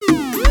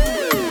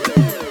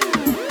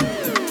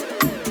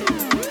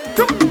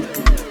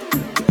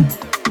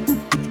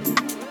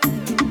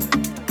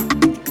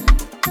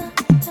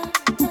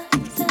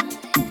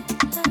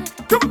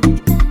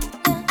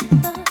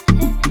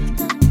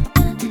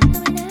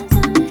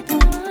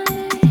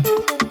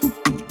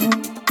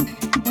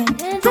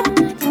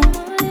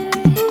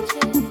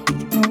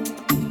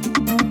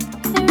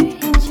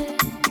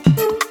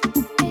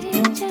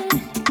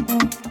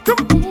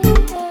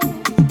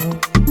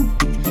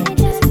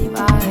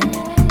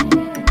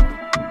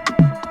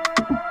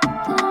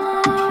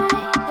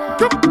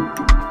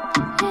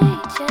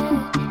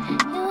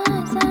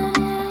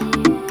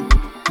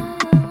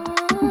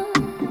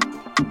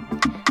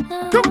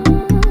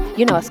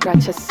You know, I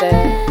scratch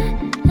yourself.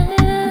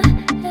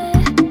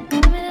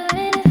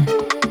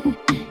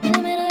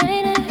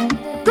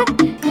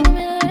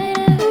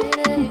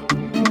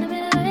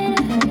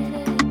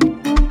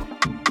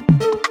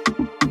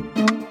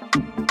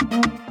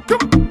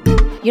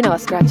 You know, I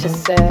scratch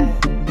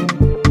yourself.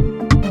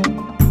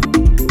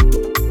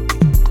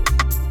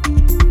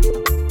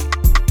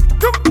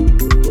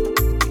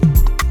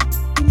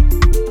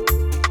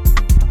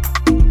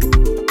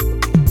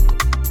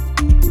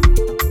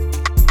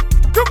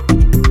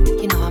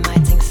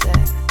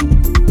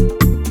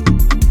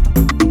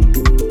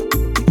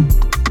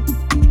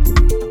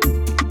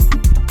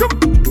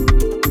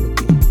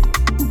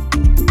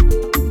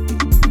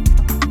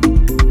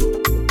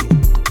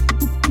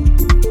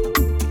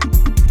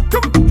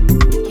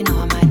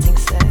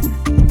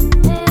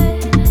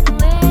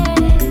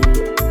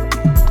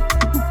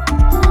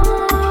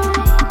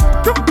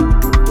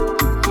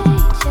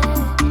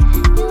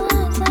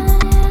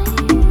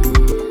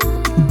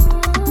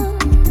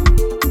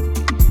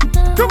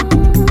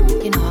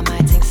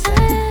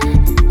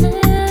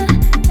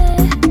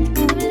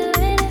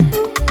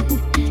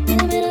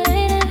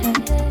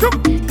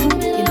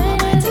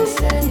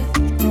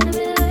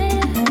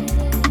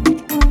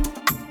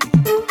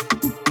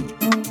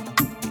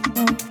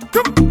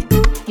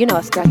 You know,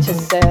 I scratch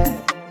yourself.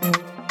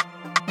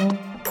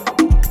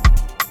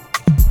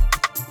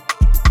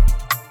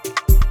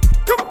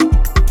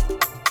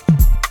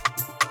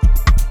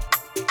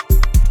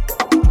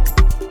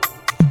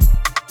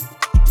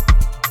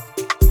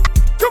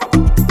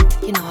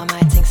 You know, I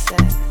might think so.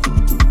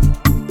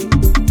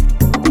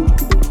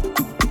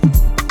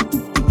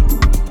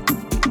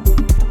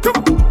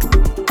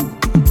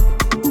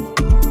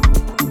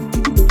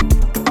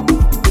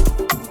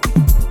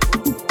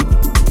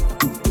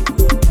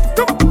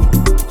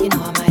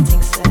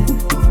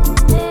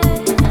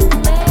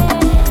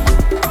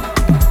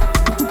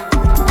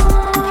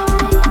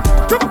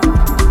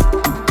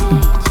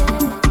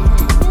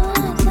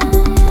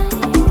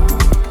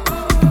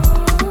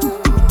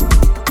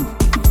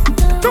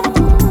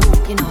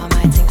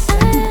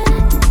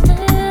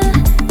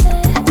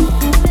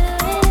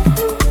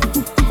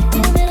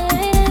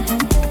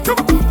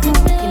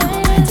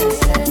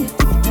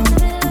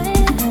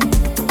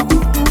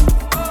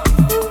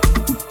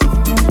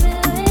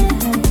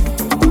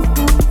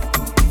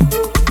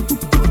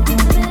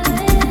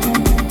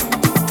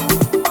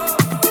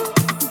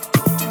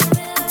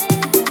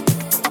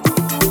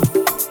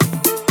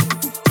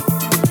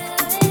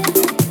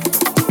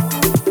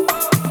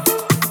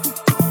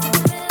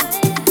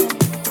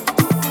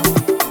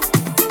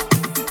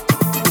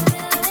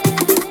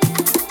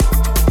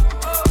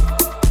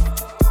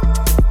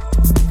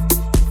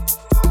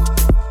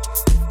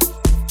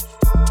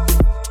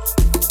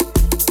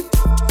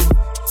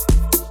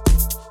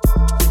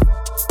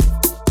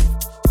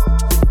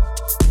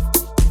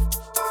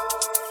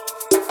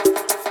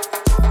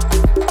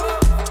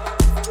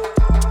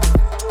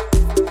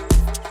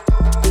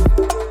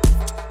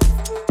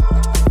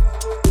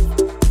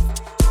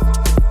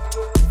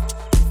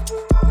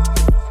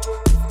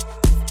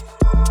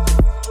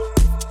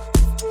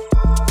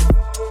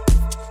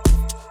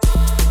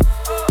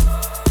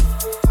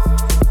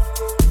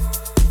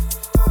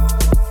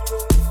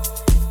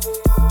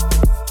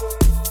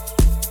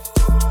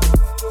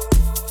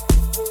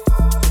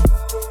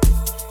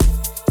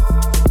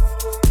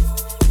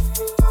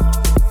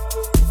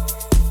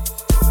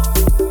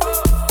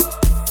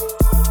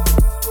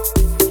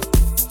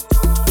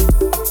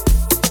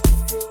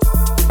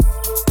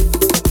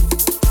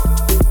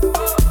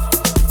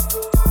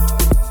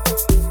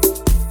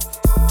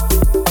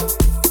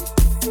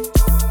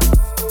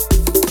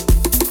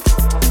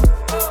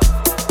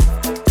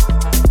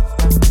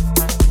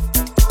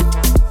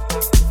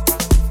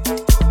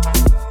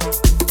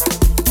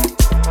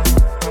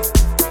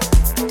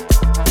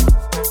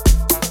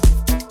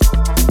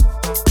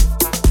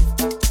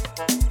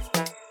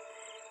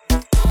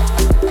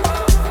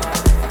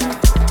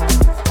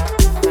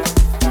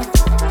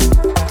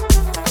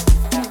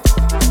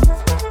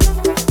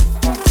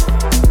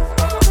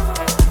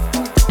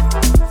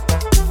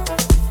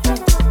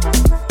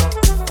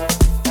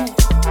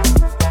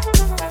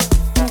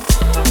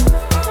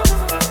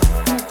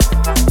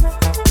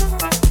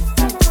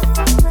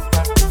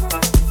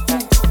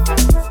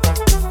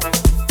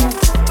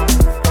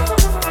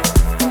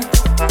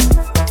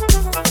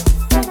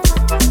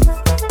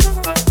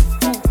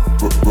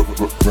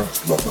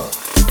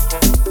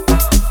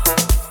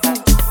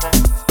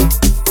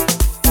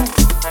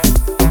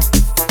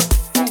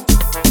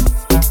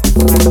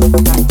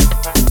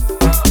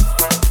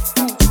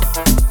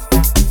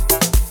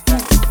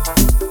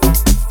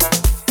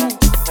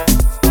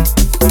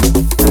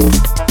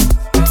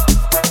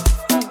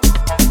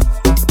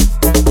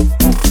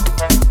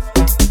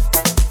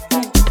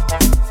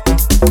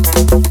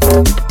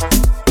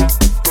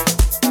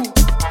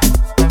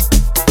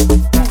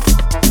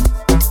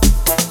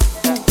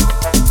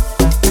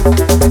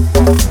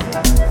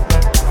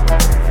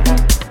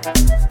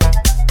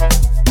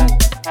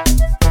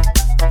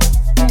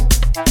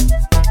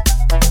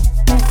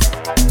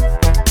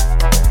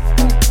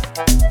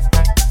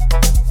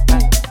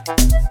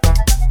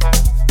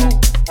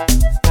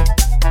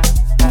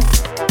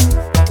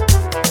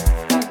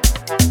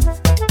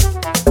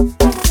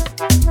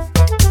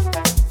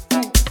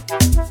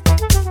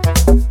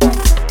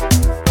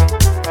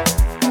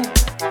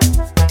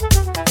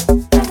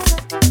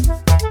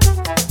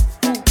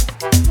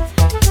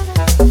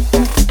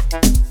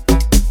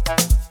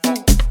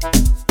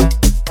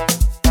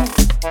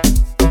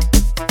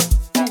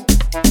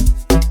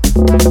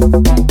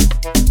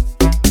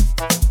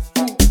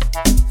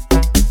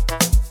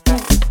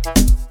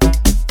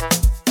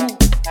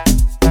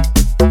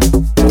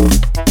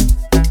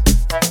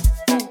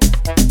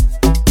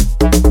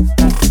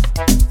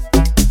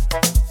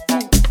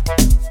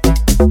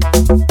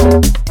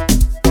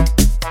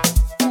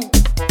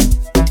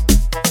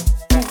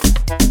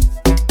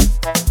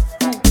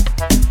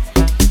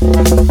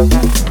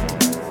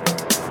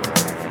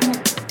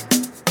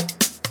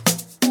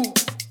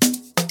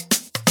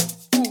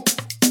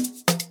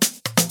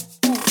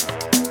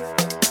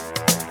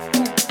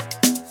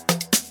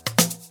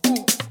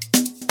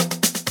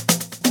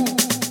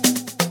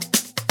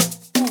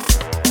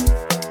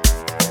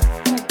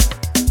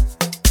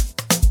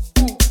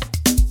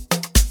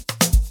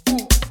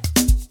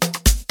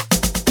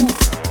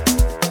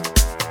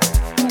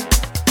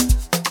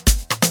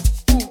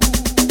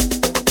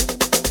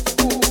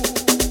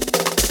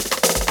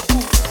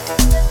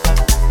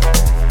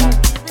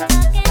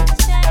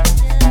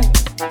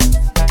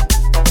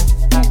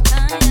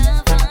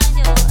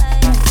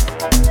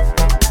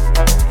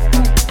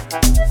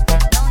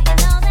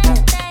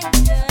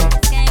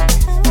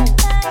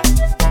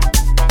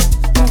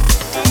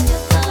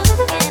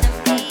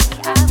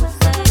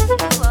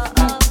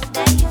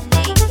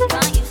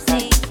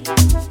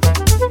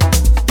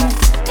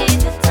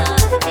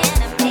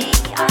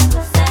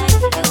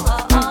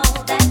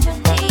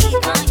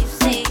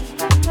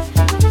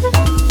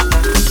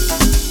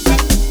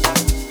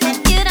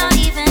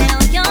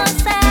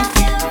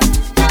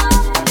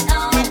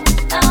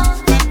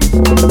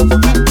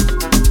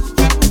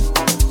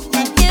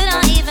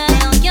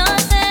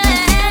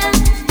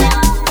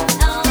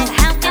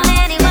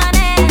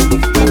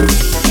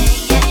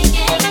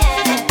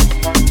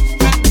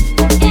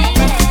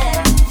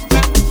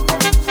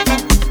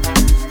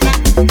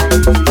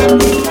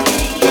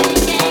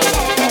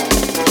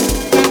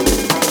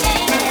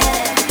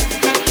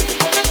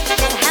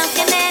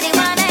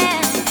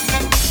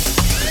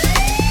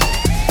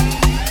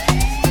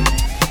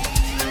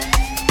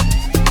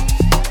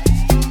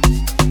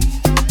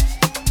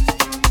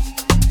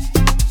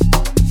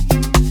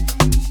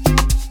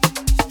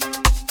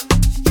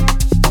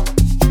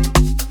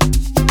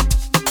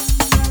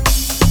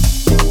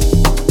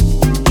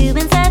 You've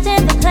been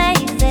searching for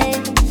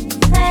places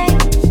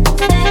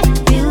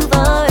you've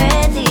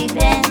already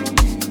been.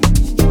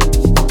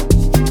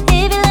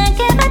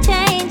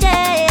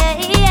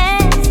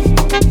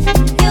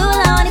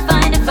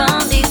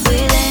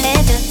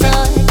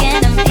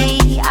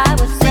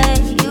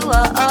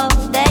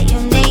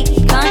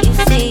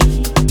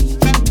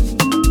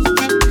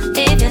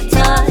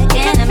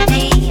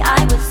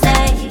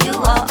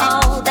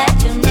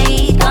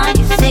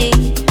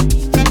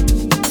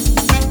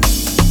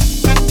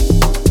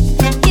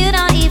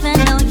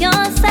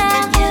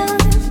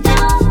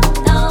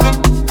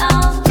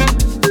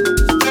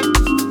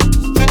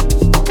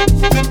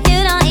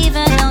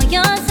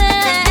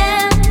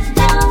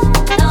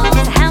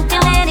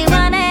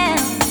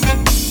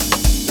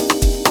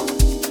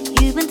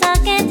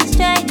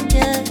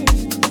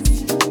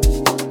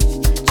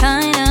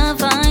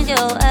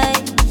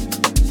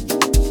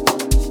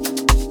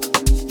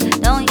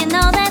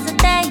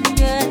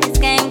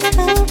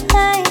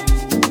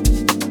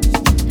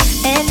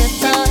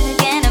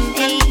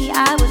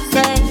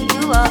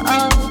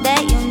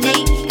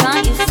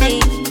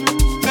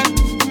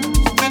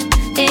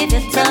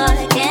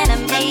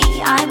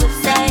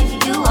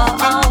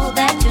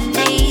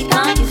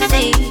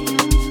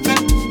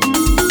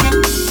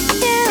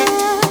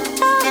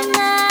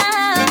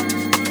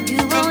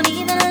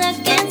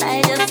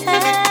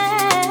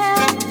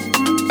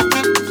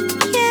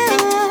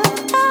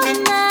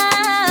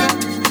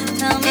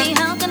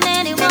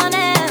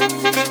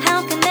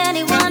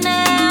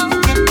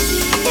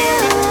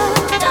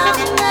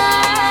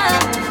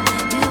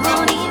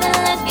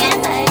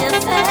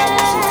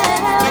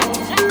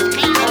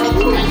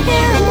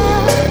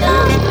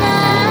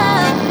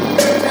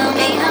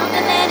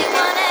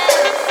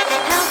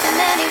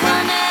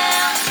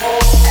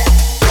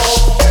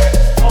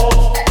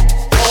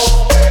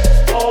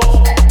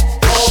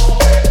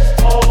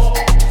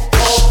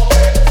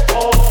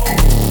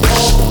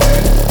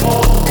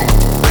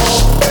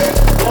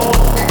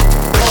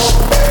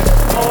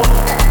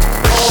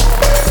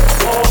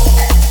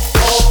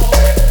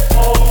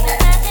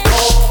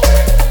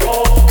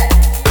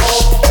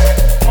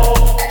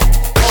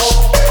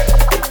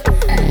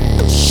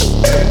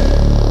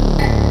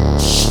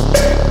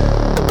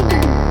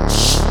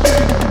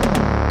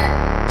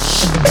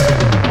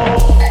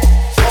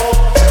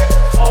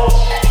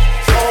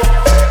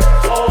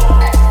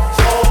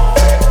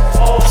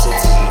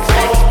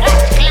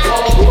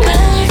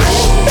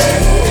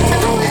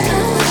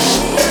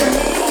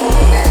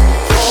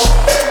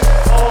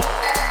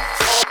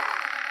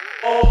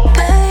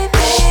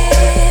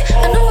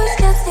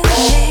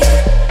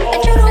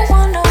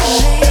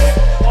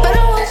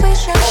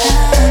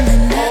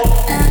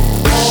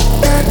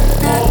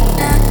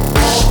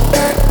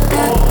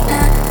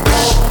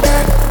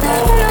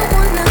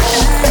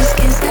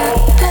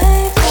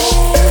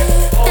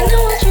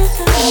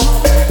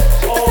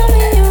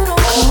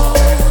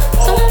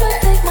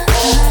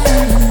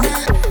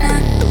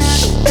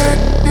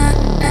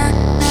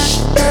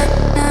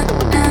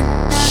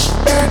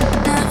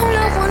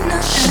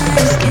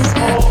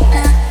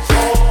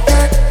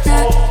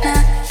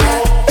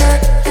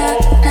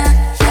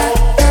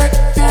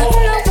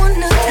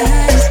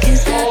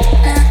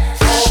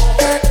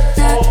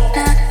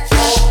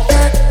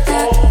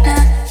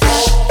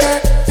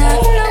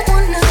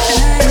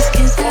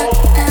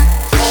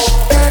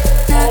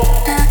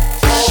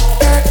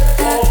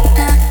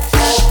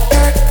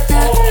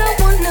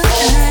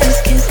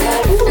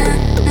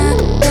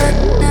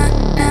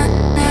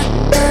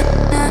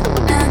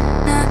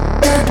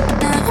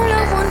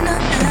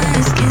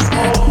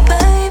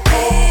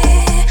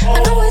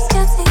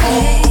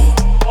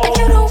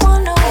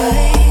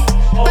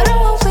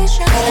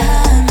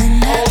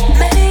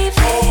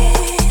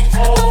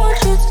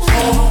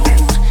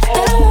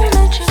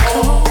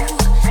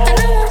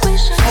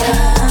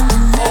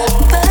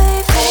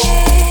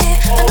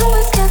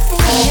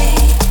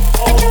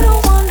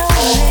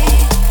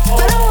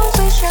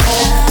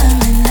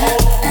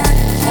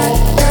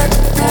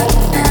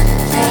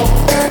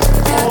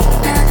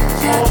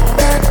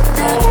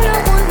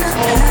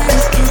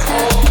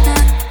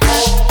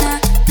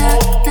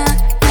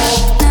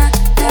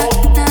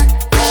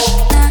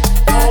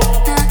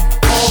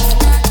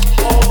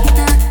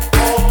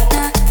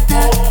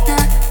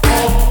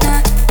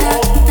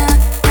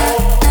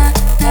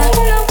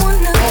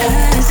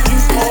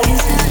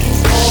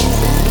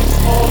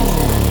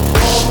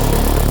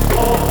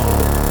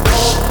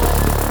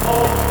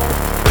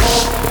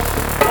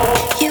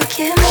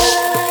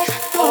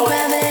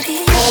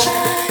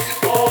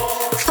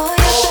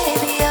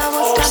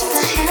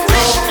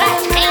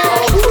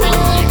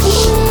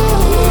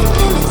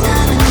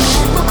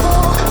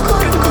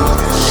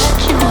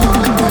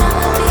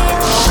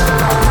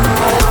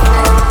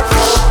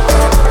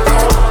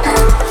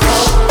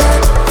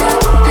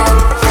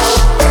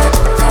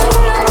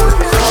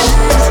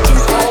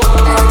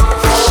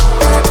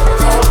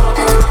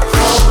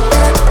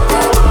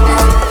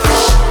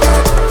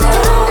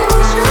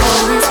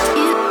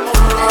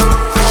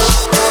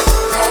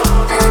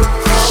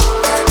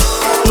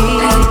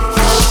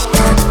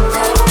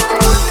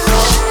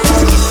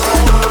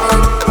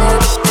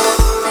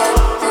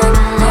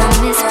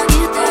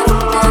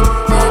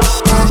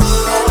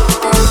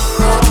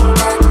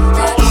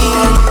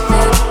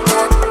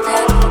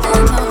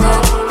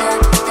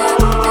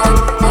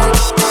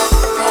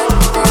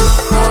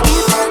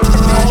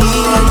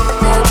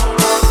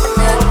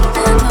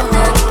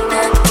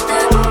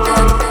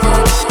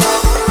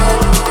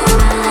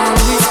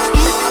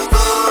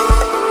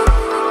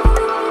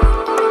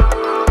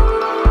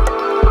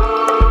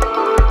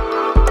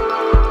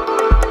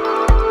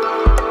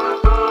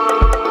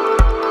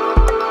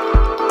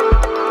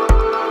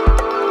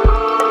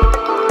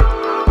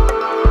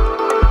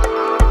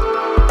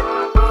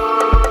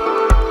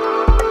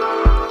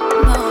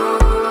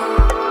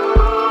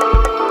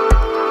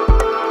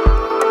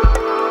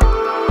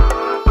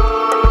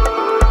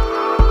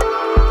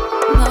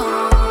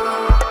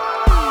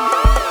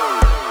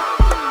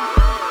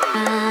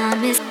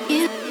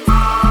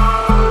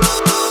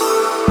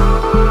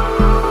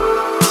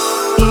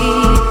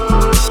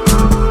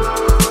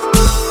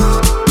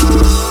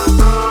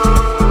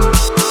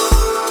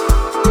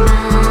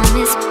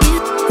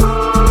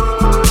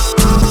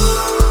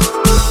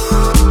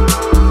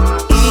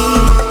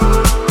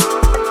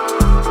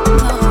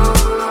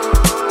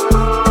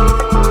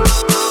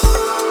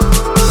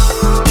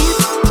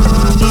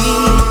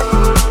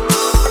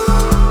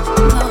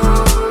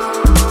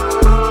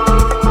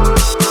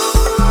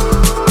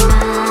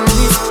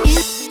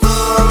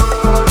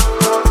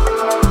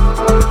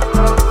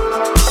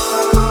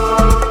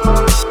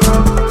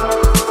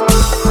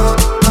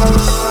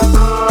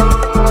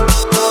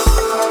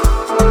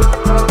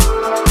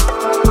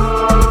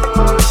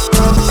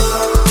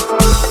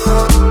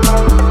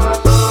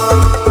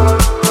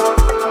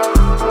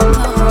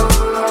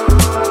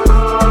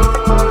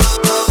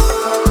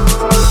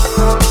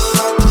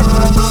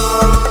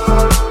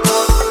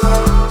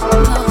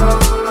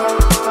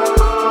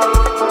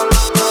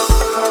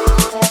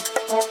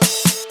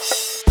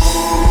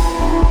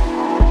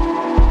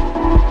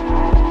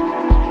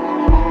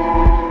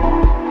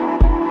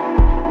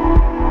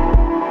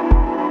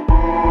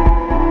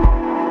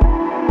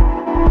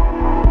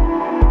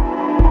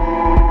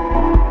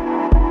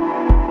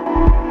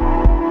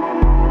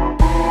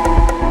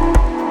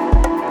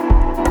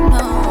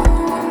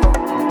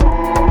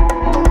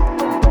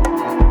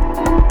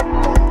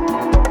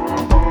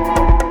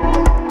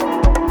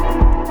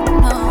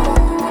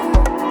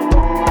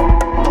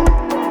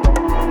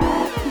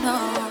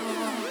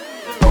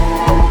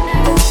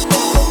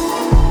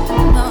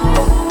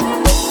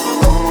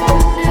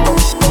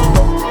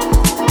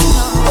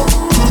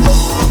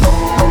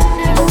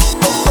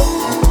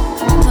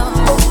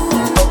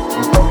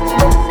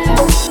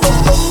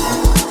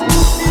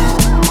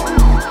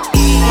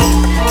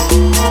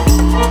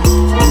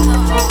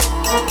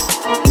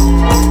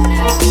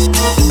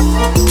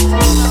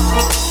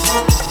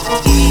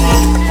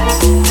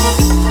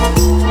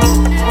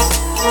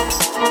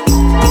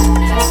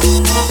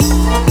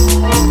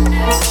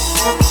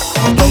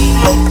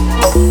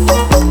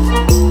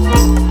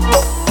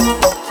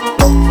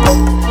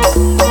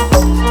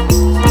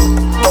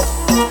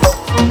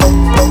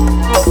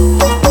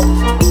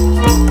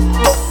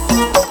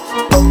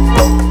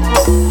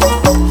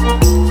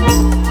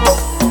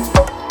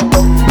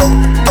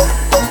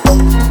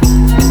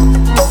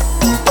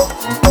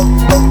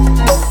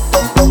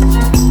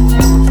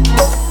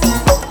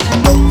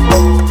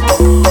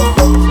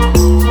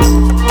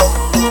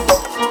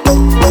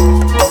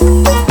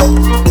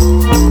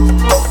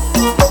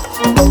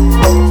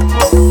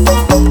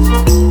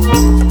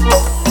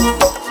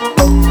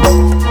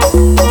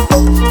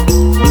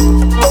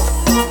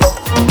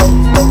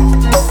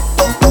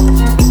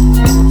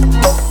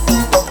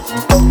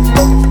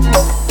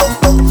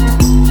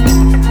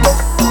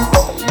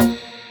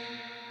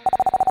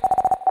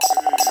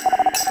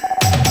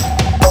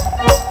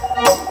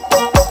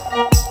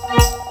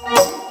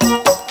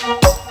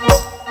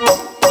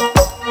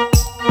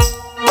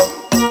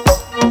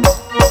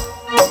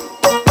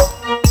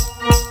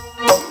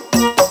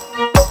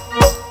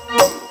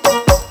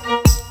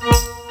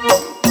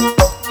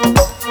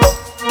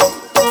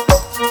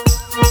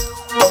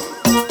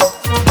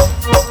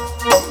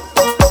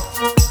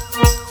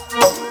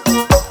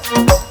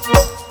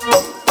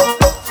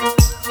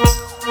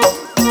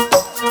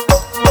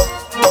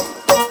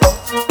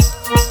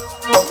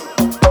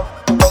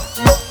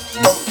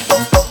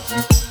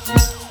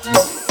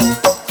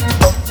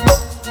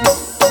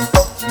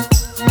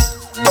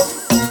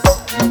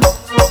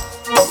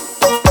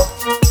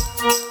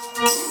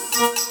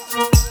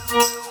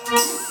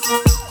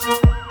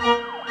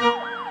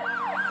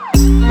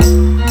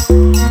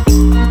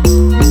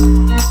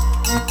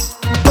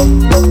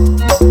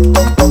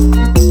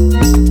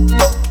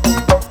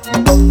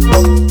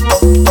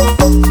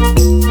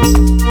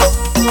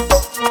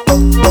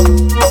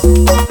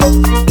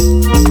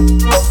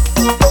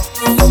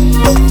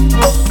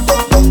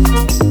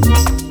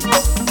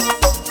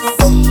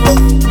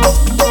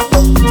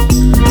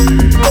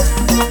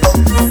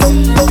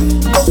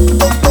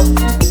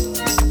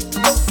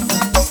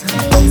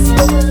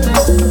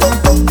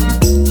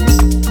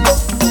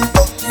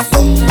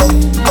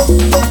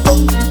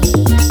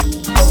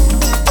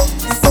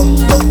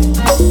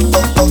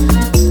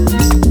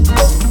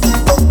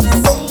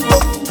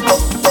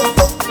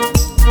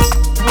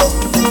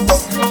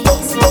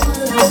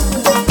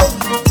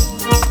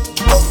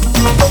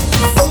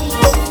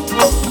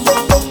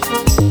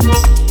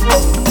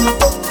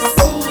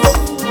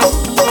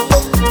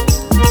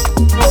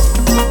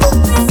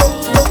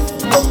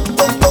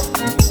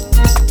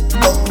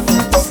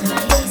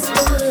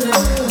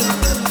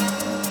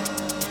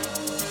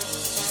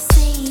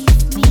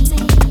 Save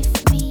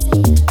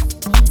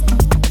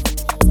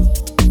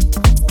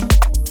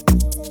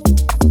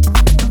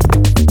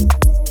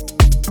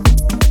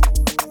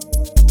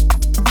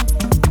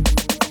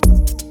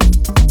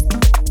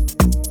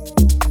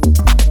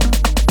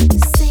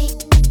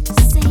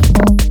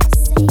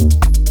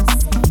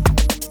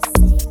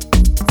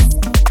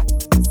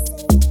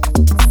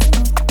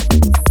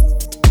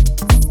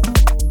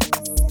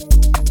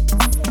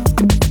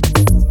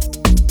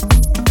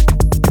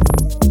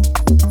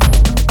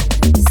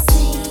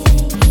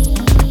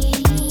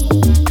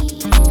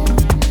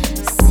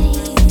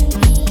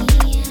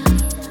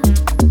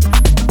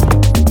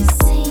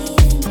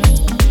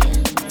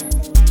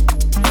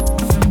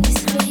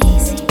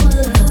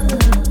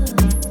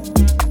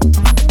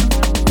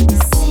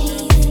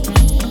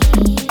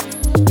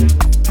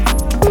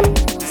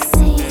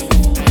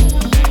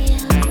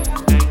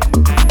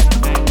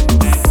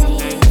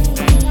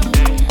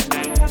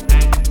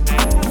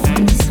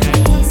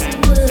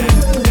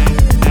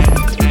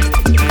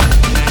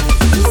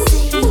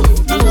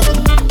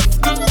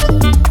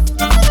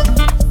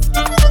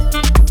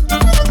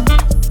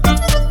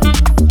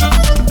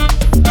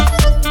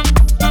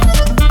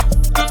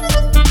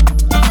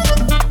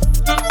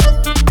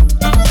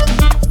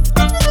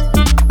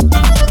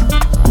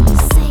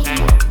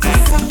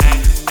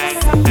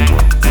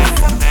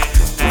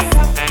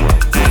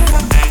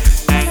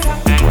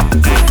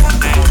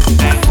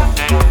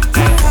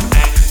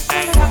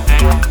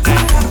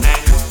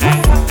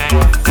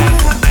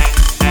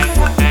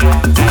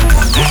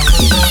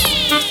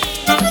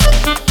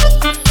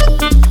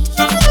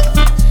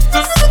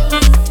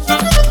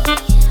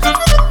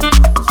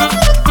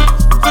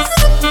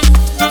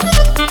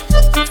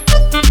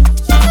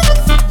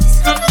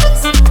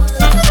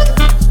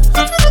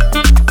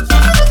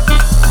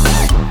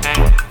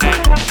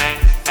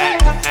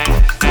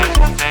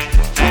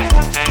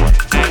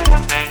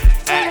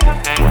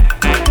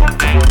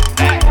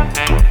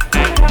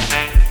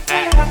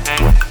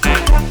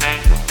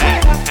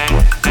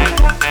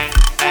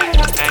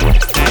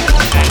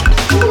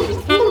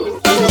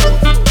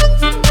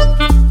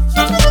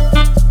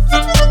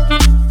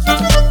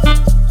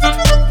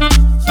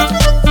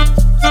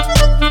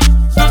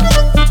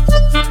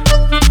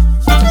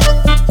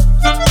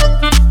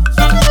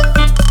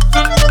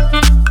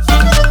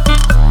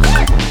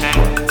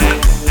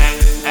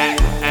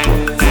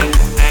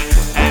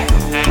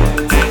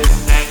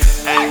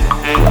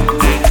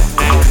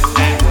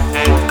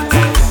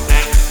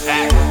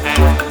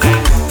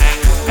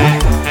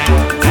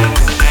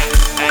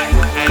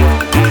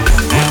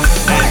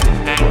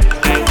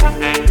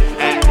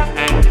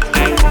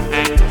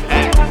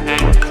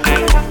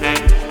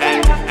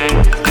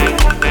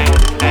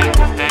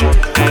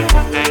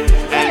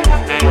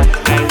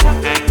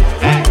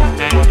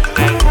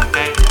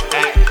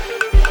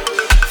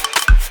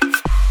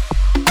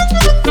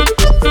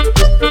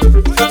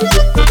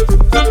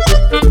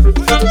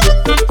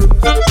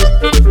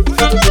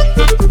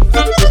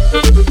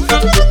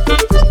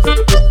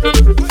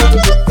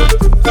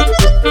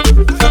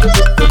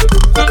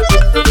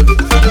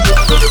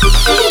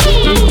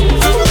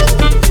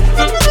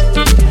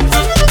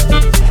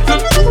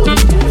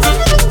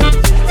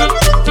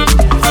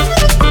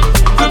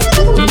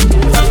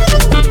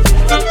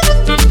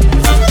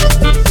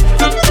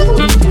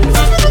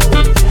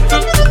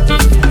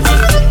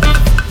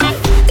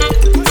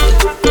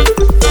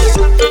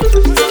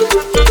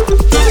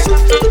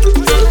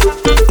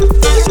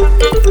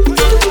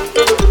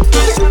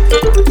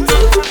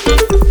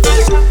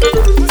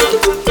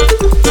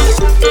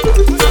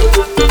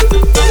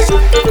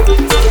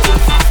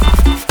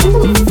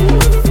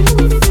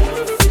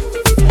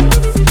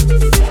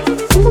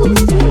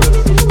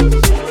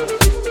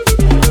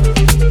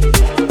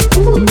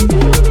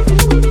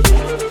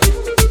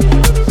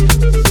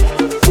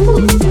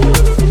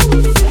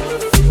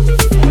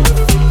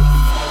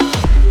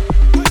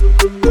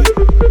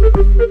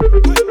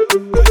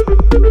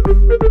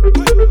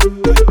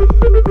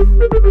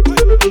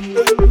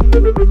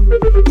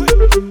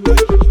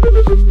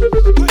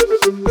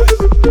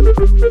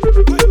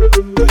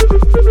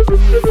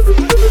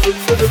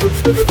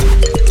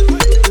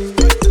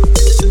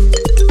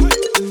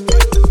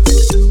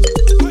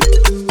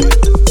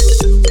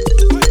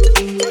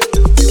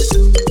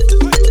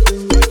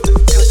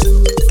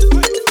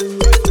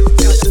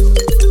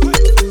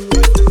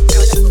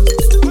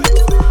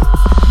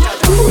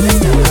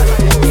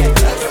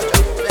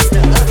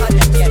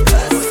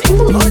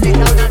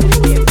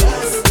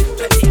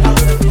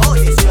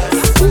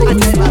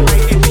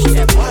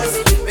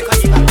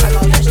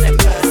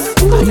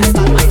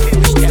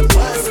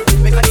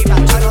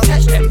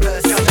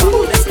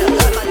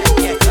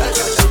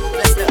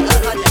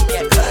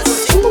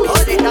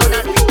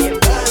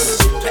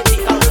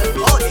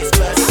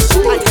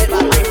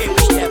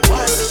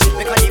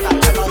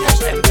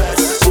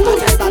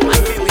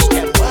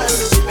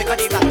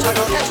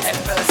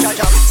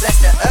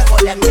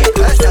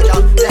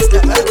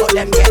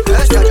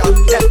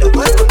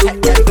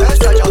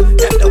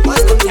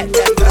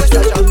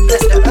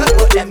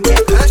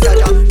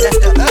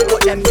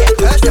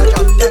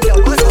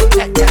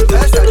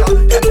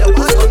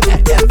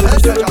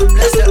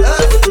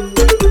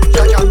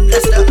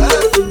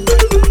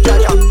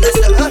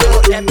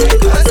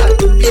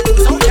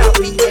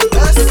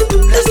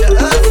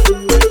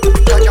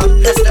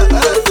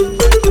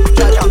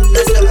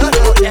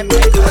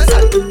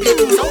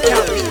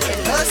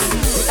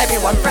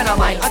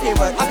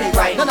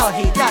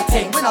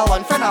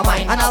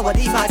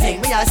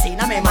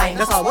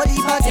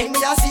part thing,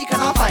 me a seek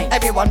and I find.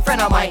 Everyone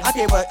friend of mine, I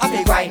pay work, I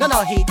pay grind.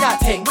 No heat that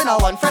thing, we no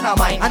one friend of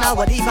mine. And I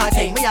would leave part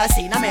thing, me a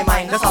see, now me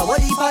mind. That's how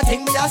would leave part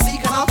thing, me a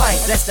seek and I find.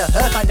 Bless the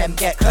earth and them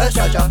get cursed,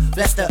 Jaja.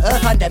 Bless the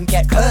earth and them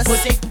get cursed.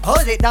 Pussy,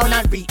 hold it down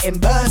and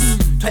reimburse.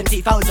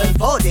 20,000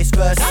 for this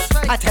verse.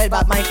 I tell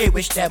bad mind they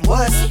wish them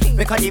worse.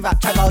 Because the rap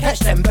tag I'll catch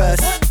them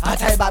first. I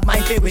tell bad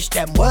mind they wish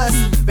them worse.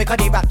 Because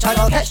the rap tag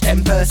I'll catch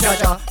them first,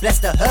 Jaja. Bless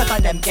the earth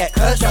and them get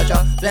cursed,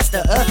 Jaja. Bless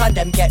the earth and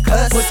them get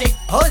cursed. Pussy,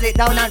 hold it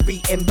down and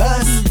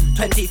reimburse.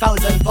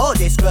 20,000 for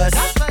this verse.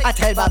 I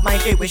tell bad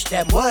mind they wish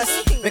them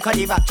worse. Because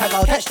the rap tag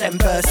I'll catch them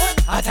first.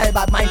 I tell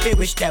bad mind they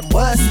wish them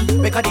worse.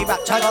 Because the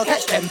rap tag I'll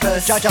catch them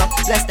first, Jaja.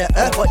 Bless the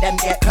earth but them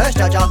get cursed,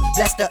 Jaja.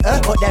 Bless the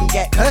earth but them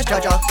get cursed,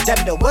 Jaja.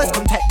 Them the worst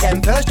come take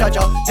them first,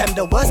 Jaja. Them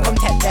the worst come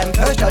take them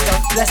first, Jaja.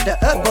 Bless the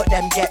earth but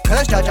them get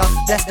cursed, Jaja.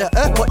 Bless the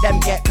earth but them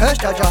get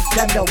cursed, Jaja.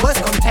 Them the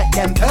worst come take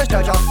them first,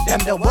 Jaja.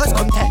 Them the worst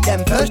come take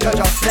them first,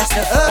 Jaja. Bless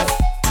the earth,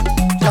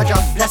 Jaja.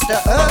 Bless the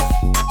earth,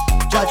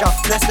 Jaja.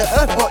 Bless the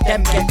earth but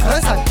them get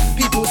cursed and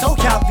people so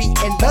can't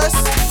reimburse.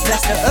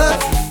 Bless the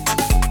earth,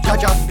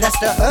 Jaja. Bless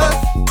the earth,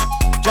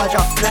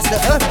 Jaja. Bless the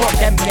earth but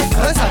them get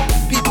cursed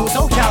and people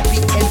so can't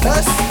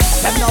reimburse.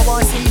 Them no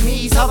one see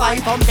me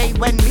survive from day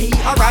when me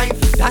arrive.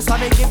 That's why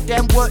they give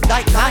them work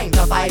like 9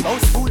 to 5,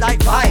 old school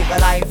like 5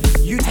 alive.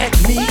 You take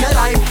me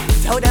alive.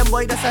 Tell them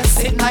boy that's a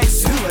sin like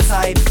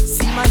suicide.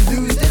 See man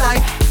lose the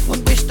life.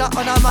 Won't wish that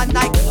on a man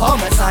like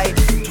homicide.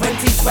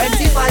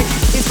 2025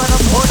 is man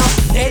up corner,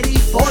 nearly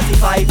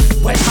 45.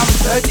 When I'm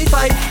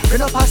 35,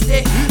 run up past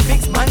it, who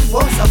thinks man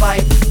won't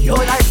survive? You're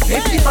like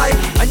 55,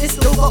 and you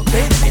still got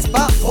business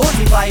about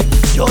 45.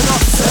 You're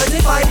not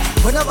certified.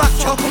 When a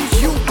rapture comes,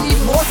 you be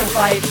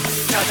mortified.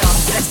 Jaja,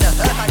 bless the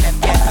earth and them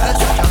get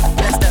cursed. Jaja,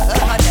 bless the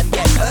earth and them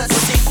get cursed.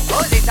 Pussy,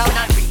 hold it down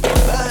and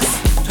reimburse.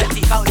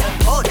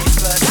 20,000 for this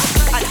verse.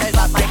 I tell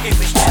bad my they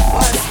wish them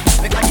worse.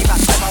 Because the rap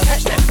time I'll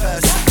catch them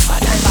first. I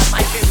tell bad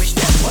my they wish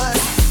them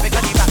worse.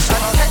 Because the rap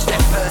time I'll catch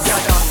them first.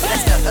 Jaja,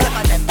 bless the earth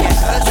and them get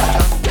cursed.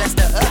 Jaja, bless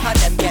the earth and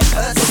them get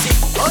cursed. Pussy,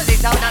 hold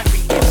it down and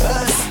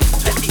reimburse.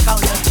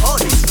 20,000 for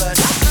this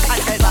verse. I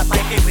tell bad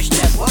my they wish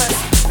them worse.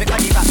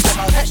 Because the rap time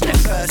I'll catch them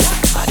first.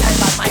 I tell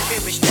bad my they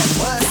wish them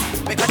worse.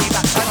 Because the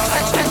rap time I'll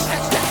catch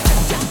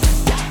them.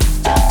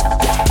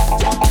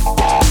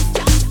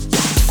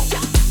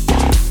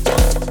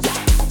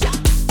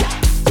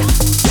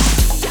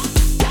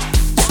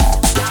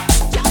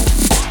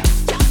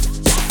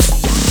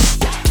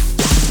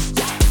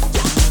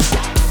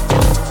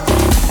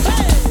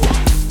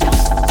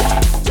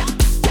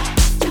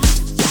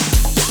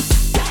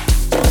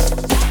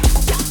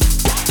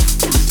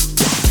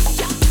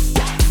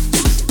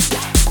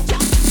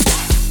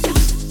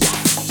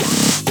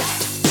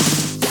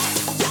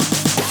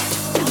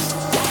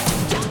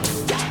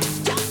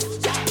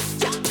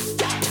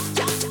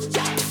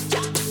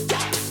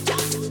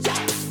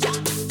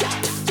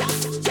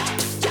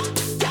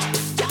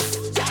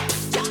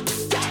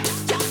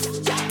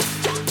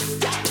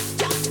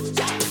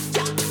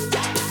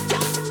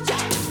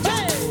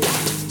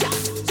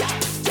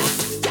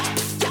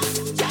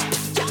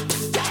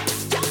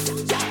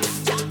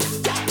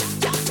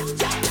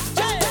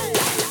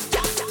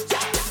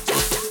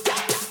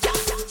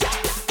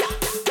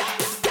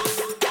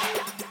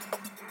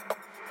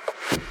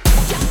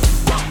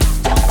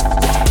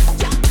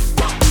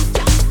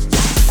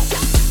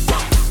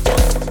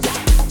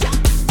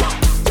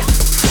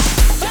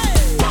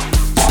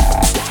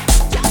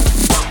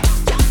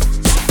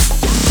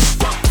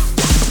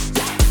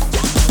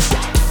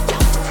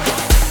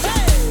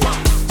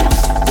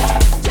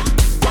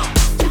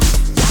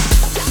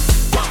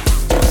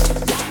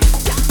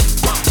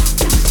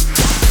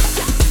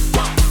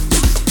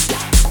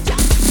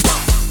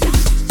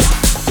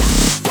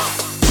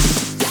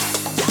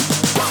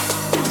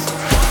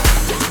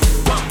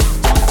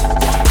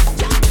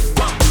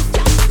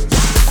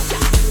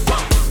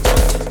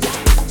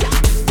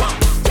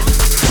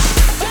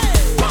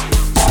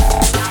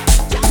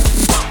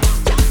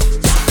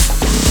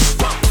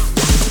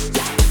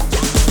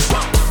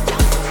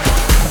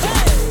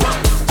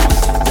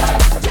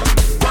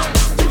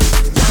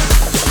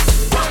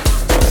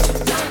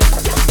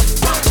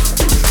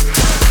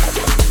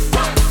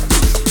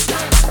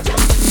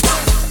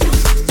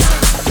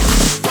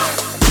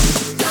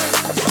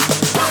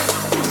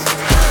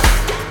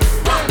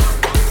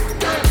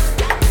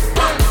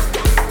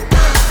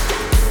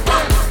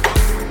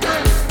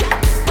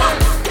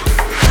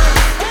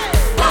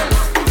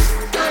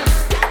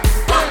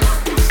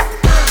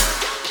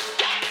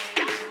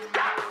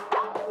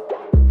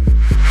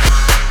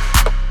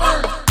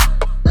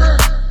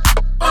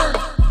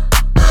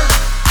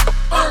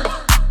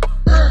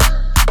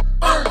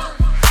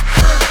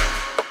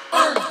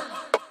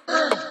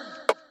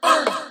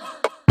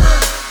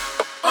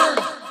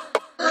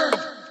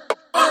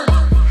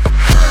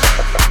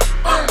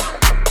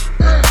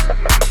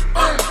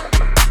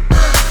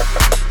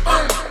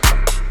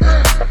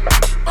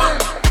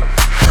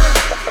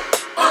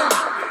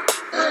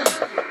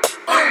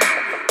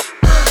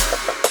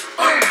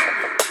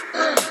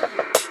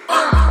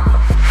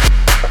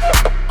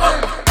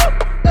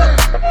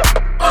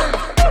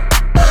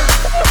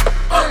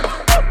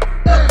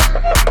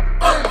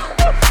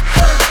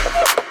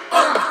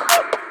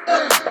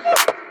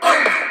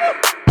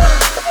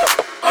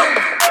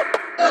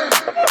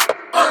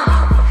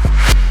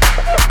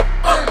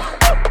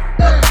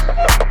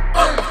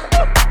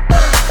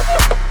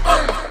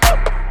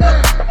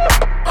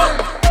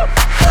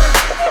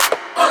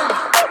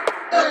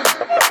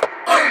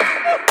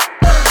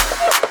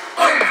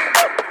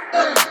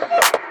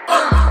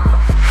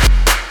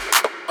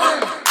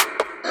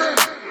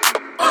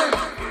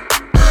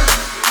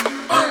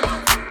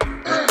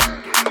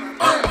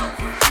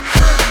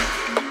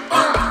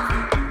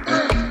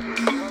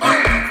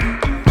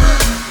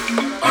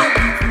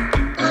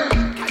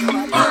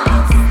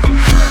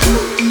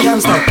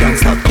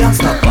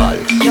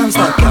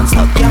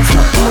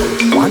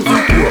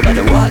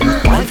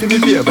 me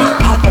baby,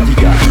 hot body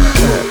girl.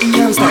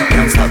 Can't stop,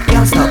 can't stop,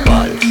 can't stop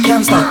all.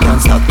 Can't stop,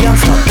 can't stop, can't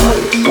stop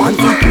all. 1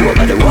 foot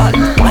over the wall.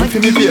 Wine for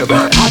me baby,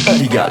 hot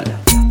body girl.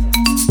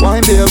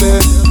 Wine baby,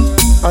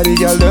 all the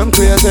girl them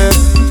crazy.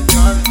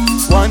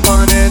 Wine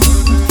on it,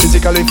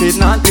 physically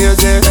fit not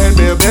lazy. And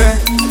baby,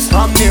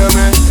 come near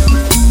me.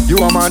 You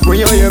are mad when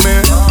you hear me.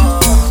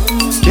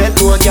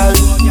 Get low girl,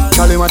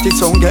 Calimatic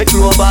sound get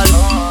global.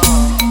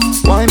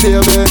 Wine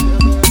baby,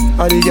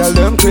 all the girl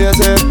them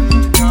crazy.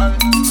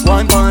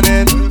 Wine on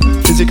it,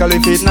 physically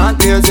fit not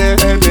lazy.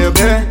 And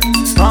baby,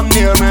 come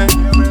near me.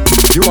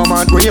 You are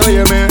mad when you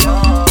hear me.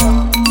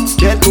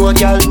 Get low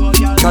girl,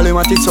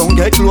 Calimatic sound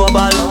get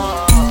global.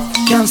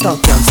 Can't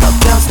stop, can't stop,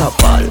 can't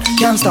stop all.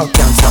 Can't stop,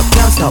 can't stop,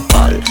 can't stop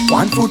all.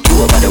 1 foot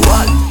over the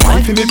wall.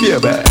 Wine for me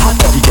baby, hot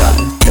body girl.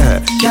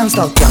 Can't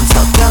stop, can't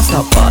stop, can't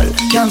stop all.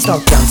 Can't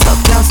stop, can't stop,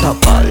 can't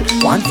stop all.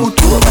 1 foot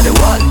over the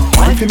wall.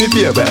 Wine for me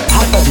baby,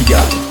 hot body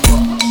girl.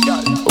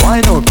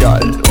 Wine up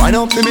girl, wine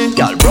up for me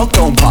girl. Broke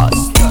down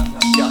fast.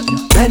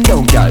 Bend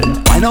down girl,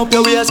 wine up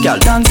your waist girl.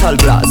 Dance all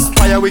blast.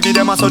 Fire we give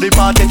them a so the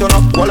party turn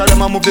up. All of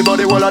them a move the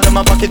body, all of them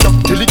a back it up.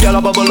 Till the girl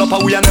a bubble up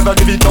and we a never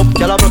give it up.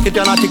 Girl a broke it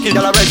and a tick it,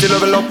 girl a rise the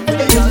level up.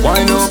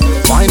 Wine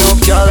up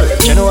girl.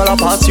 General a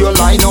pass your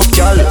line up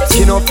girl.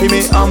 Skin up for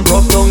me and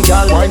broke down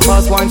girl. Wine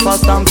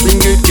fast and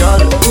fling it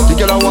girl. The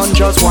girl a want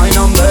just wine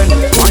and bend.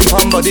 Wine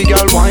from body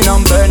girl, wine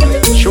and bend.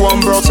 She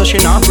want broke so she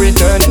not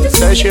pretend.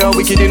 Say she a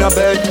wicked in a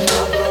bed.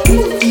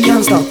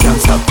 Can't stop,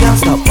 can't stop, can't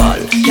stop all.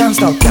 Can't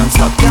stop, can't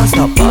stop, can't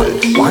stop all.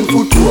 1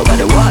 foot over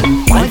the wall.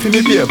 Wine for me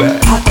baby,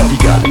 hot body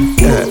girl.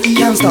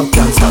 Can't stop,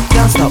 can't stop,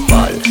 can't stop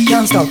all.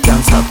 Can't stop,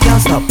 can't stop,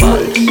 can't stop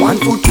all. 1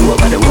 foot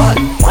over the wall.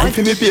 Wine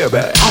for me baby,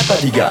 hot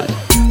body girl.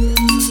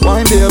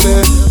 Wine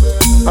baby,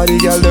 all the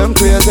girl them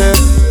crazy.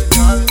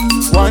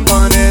 Wine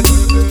on it,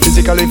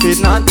 physically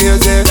fit not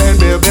lazy. And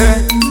baby,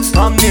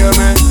 come near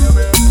me.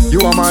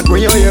 You are mad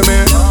when you hear me.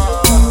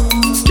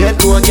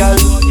 Get low girl,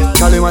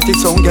 Calimatic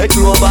sound get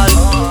global.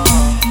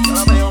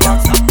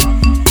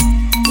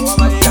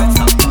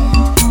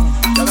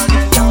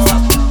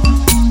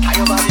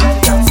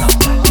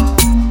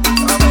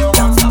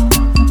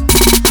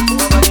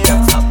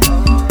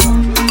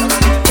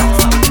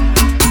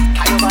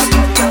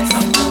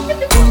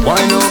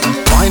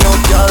 Wine up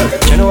girl,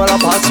 General a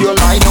pass your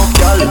line up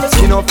girl.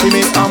 Skin up for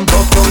me and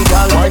broke down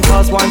girl.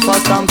 Wine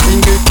fast and sing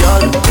it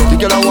girl. The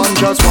girl a want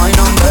just wine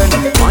and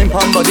bend. Wine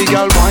pan body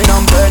girl, wine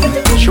and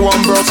bend. She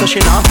want broke so she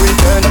not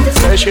pretend.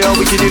 Say she a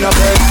wicked in a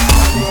bed.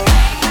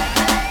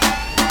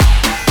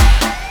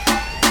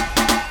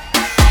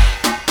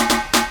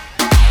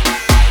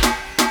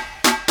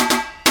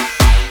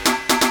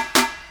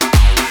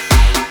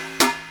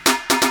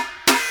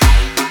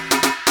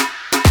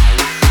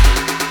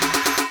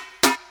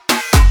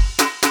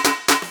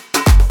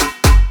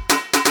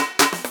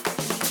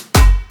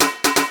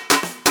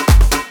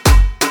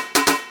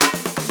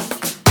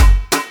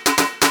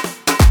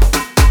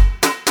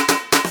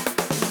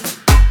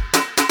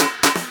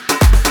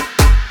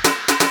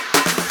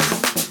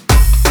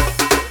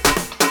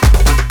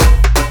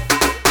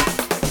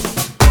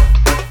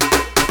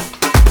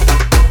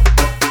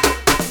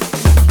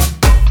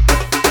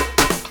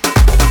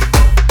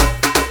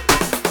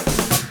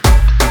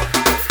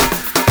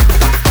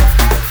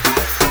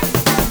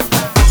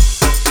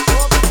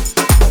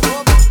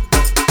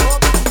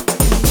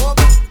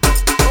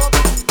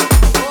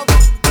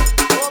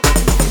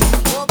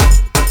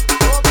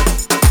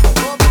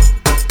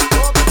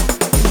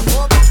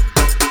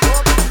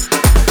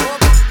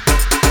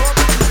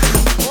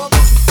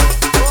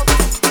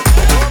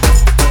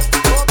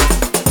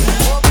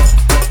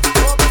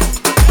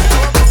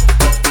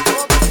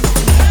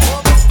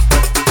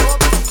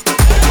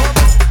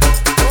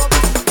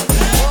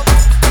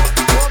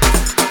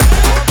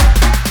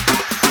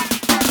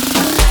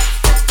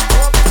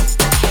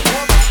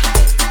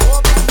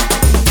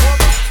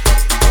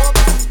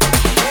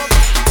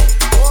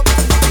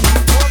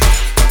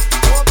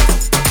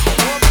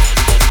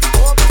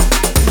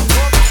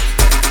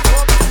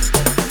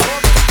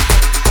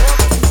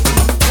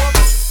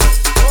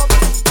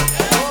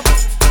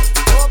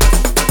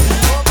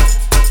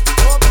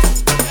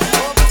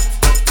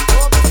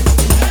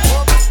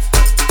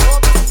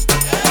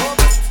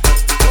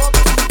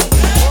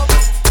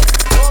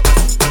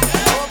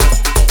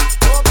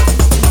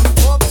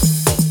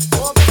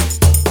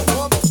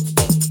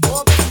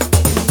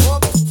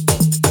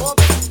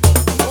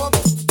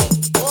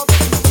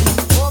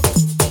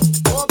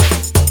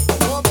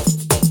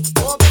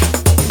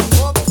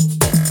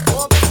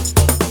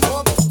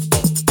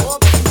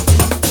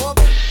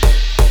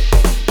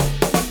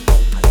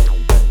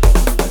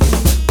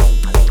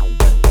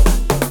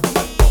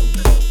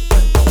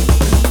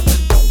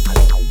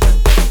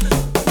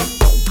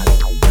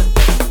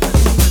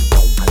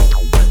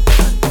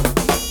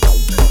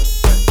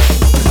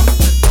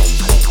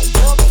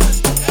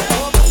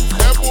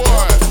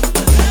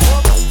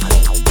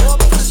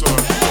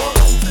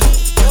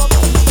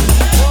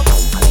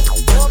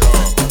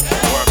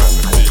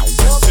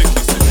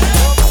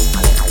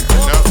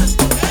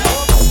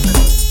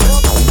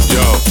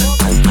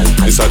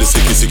 are the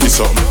sicky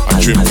something. I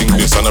trim thing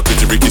this and a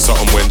pretty ricky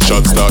something. When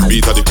shots start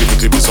beat at the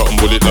clippy something.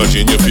 Bullet lodge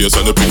in your face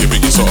and a pricky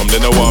something.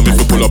 Then I want me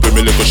to pull up in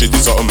me little shitty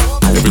something.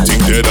 Everything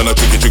dead and a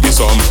tricky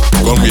something.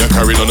 Gun we are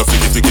carrying on a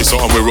flicky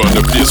something. We run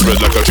the place red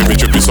like a trippy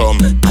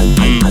something.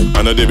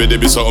 And a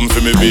dibby something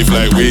for me beef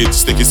like weed.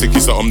 Sticky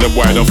something. Them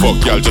boy don't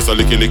fuck y'all just a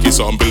licky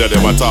something. Below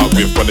them a talk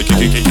with on the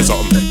kicky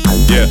something.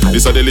 Yeah,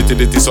 this are the litty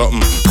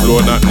something.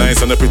 Flow not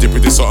nice and a pretty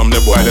something.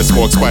 Them boy they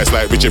smoke spice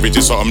like richy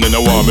something. Then I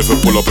want me to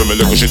pull up in me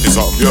little shitty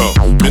something. Yo,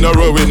 me no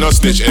roll with no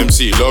snitch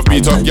MC. Love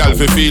beat up y'all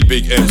fi feel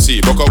big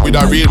MC. Buck up with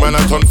a real man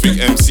and turn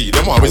fake MC.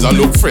 Them always a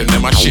look friend,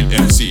 them a shit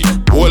MC.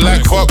 Whole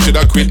like fuck should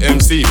I quit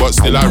MC, but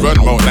still I run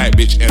mouth like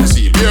bitch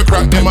MC. Beer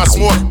crack them a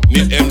smoke,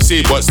 need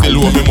MC, but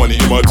still owe me money,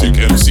 him a tick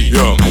MC.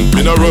 Yo,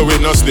 me no roll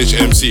with no snitch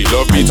MC.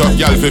 Love beat up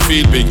y'all fi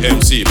feel big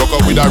MC. Buck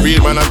up with a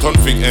real man and turn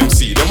fake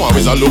MC. Them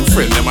always a look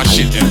friend, them a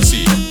shit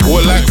MC.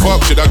 Whole like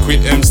fuck should I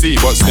quit MC,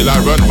 but still I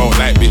run mouth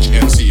like bitch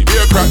MC.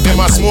 Beer crack them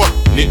a smoke,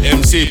 need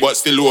MC, but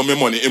still owe me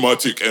money, him a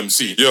tick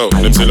MC. Yo,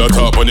 them still a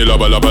top on the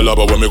laba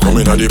when me come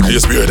in on the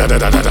place. Beer da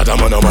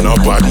man a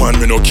bad man,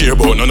 me no care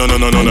about no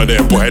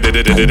them boy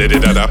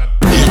da.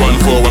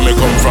 E14 when me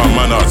come from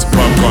Manners.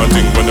 Popcorn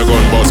thing when the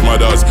gun bust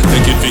mothers.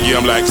 Take it figgy,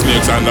 I'm like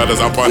snakes and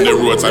others. Up on the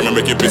roadside, me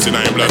make it piss in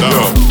I'm blood.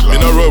 Me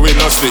no roll with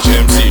no snitch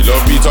MC.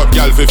 Love beat up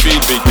y'all fi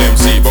feed big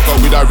MC. Buck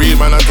up with a real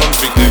man and turn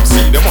fake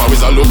MC. Them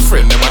always a look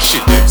friend, them a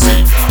shit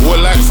MC.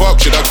 Whole like fuck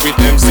should I quit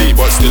MC,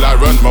 but still I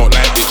run mouth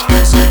like bitch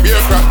MC. Beer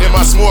crack them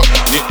a smoke,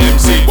 need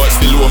MC, but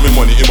still owe me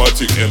money, him a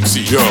tick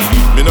MC. Yo,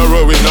 me no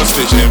roll with no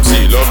snitch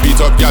MC. Love beat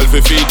up y'all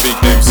fi feed big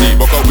MC.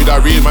 Buck up with a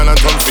real man and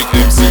turn fake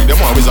MC. Them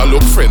always a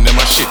look friend, them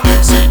a shit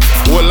MC.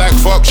 Whole like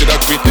fuck should I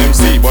quit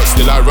MC, but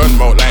still I run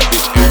mouth like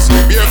bitch MC.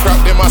 Beer crack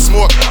them a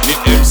smoke,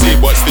 need MC,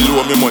 but still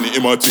owe me money,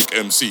 him a tick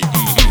MC.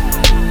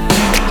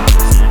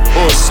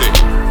 Oh sick.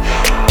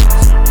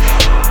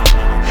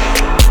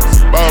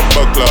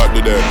 Bamba clock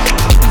to them.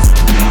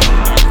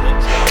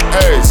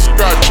 Hey,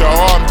 scratch your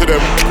arm to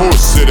them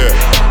pussy there.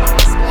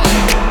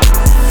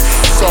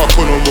 Suck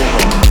on no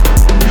more.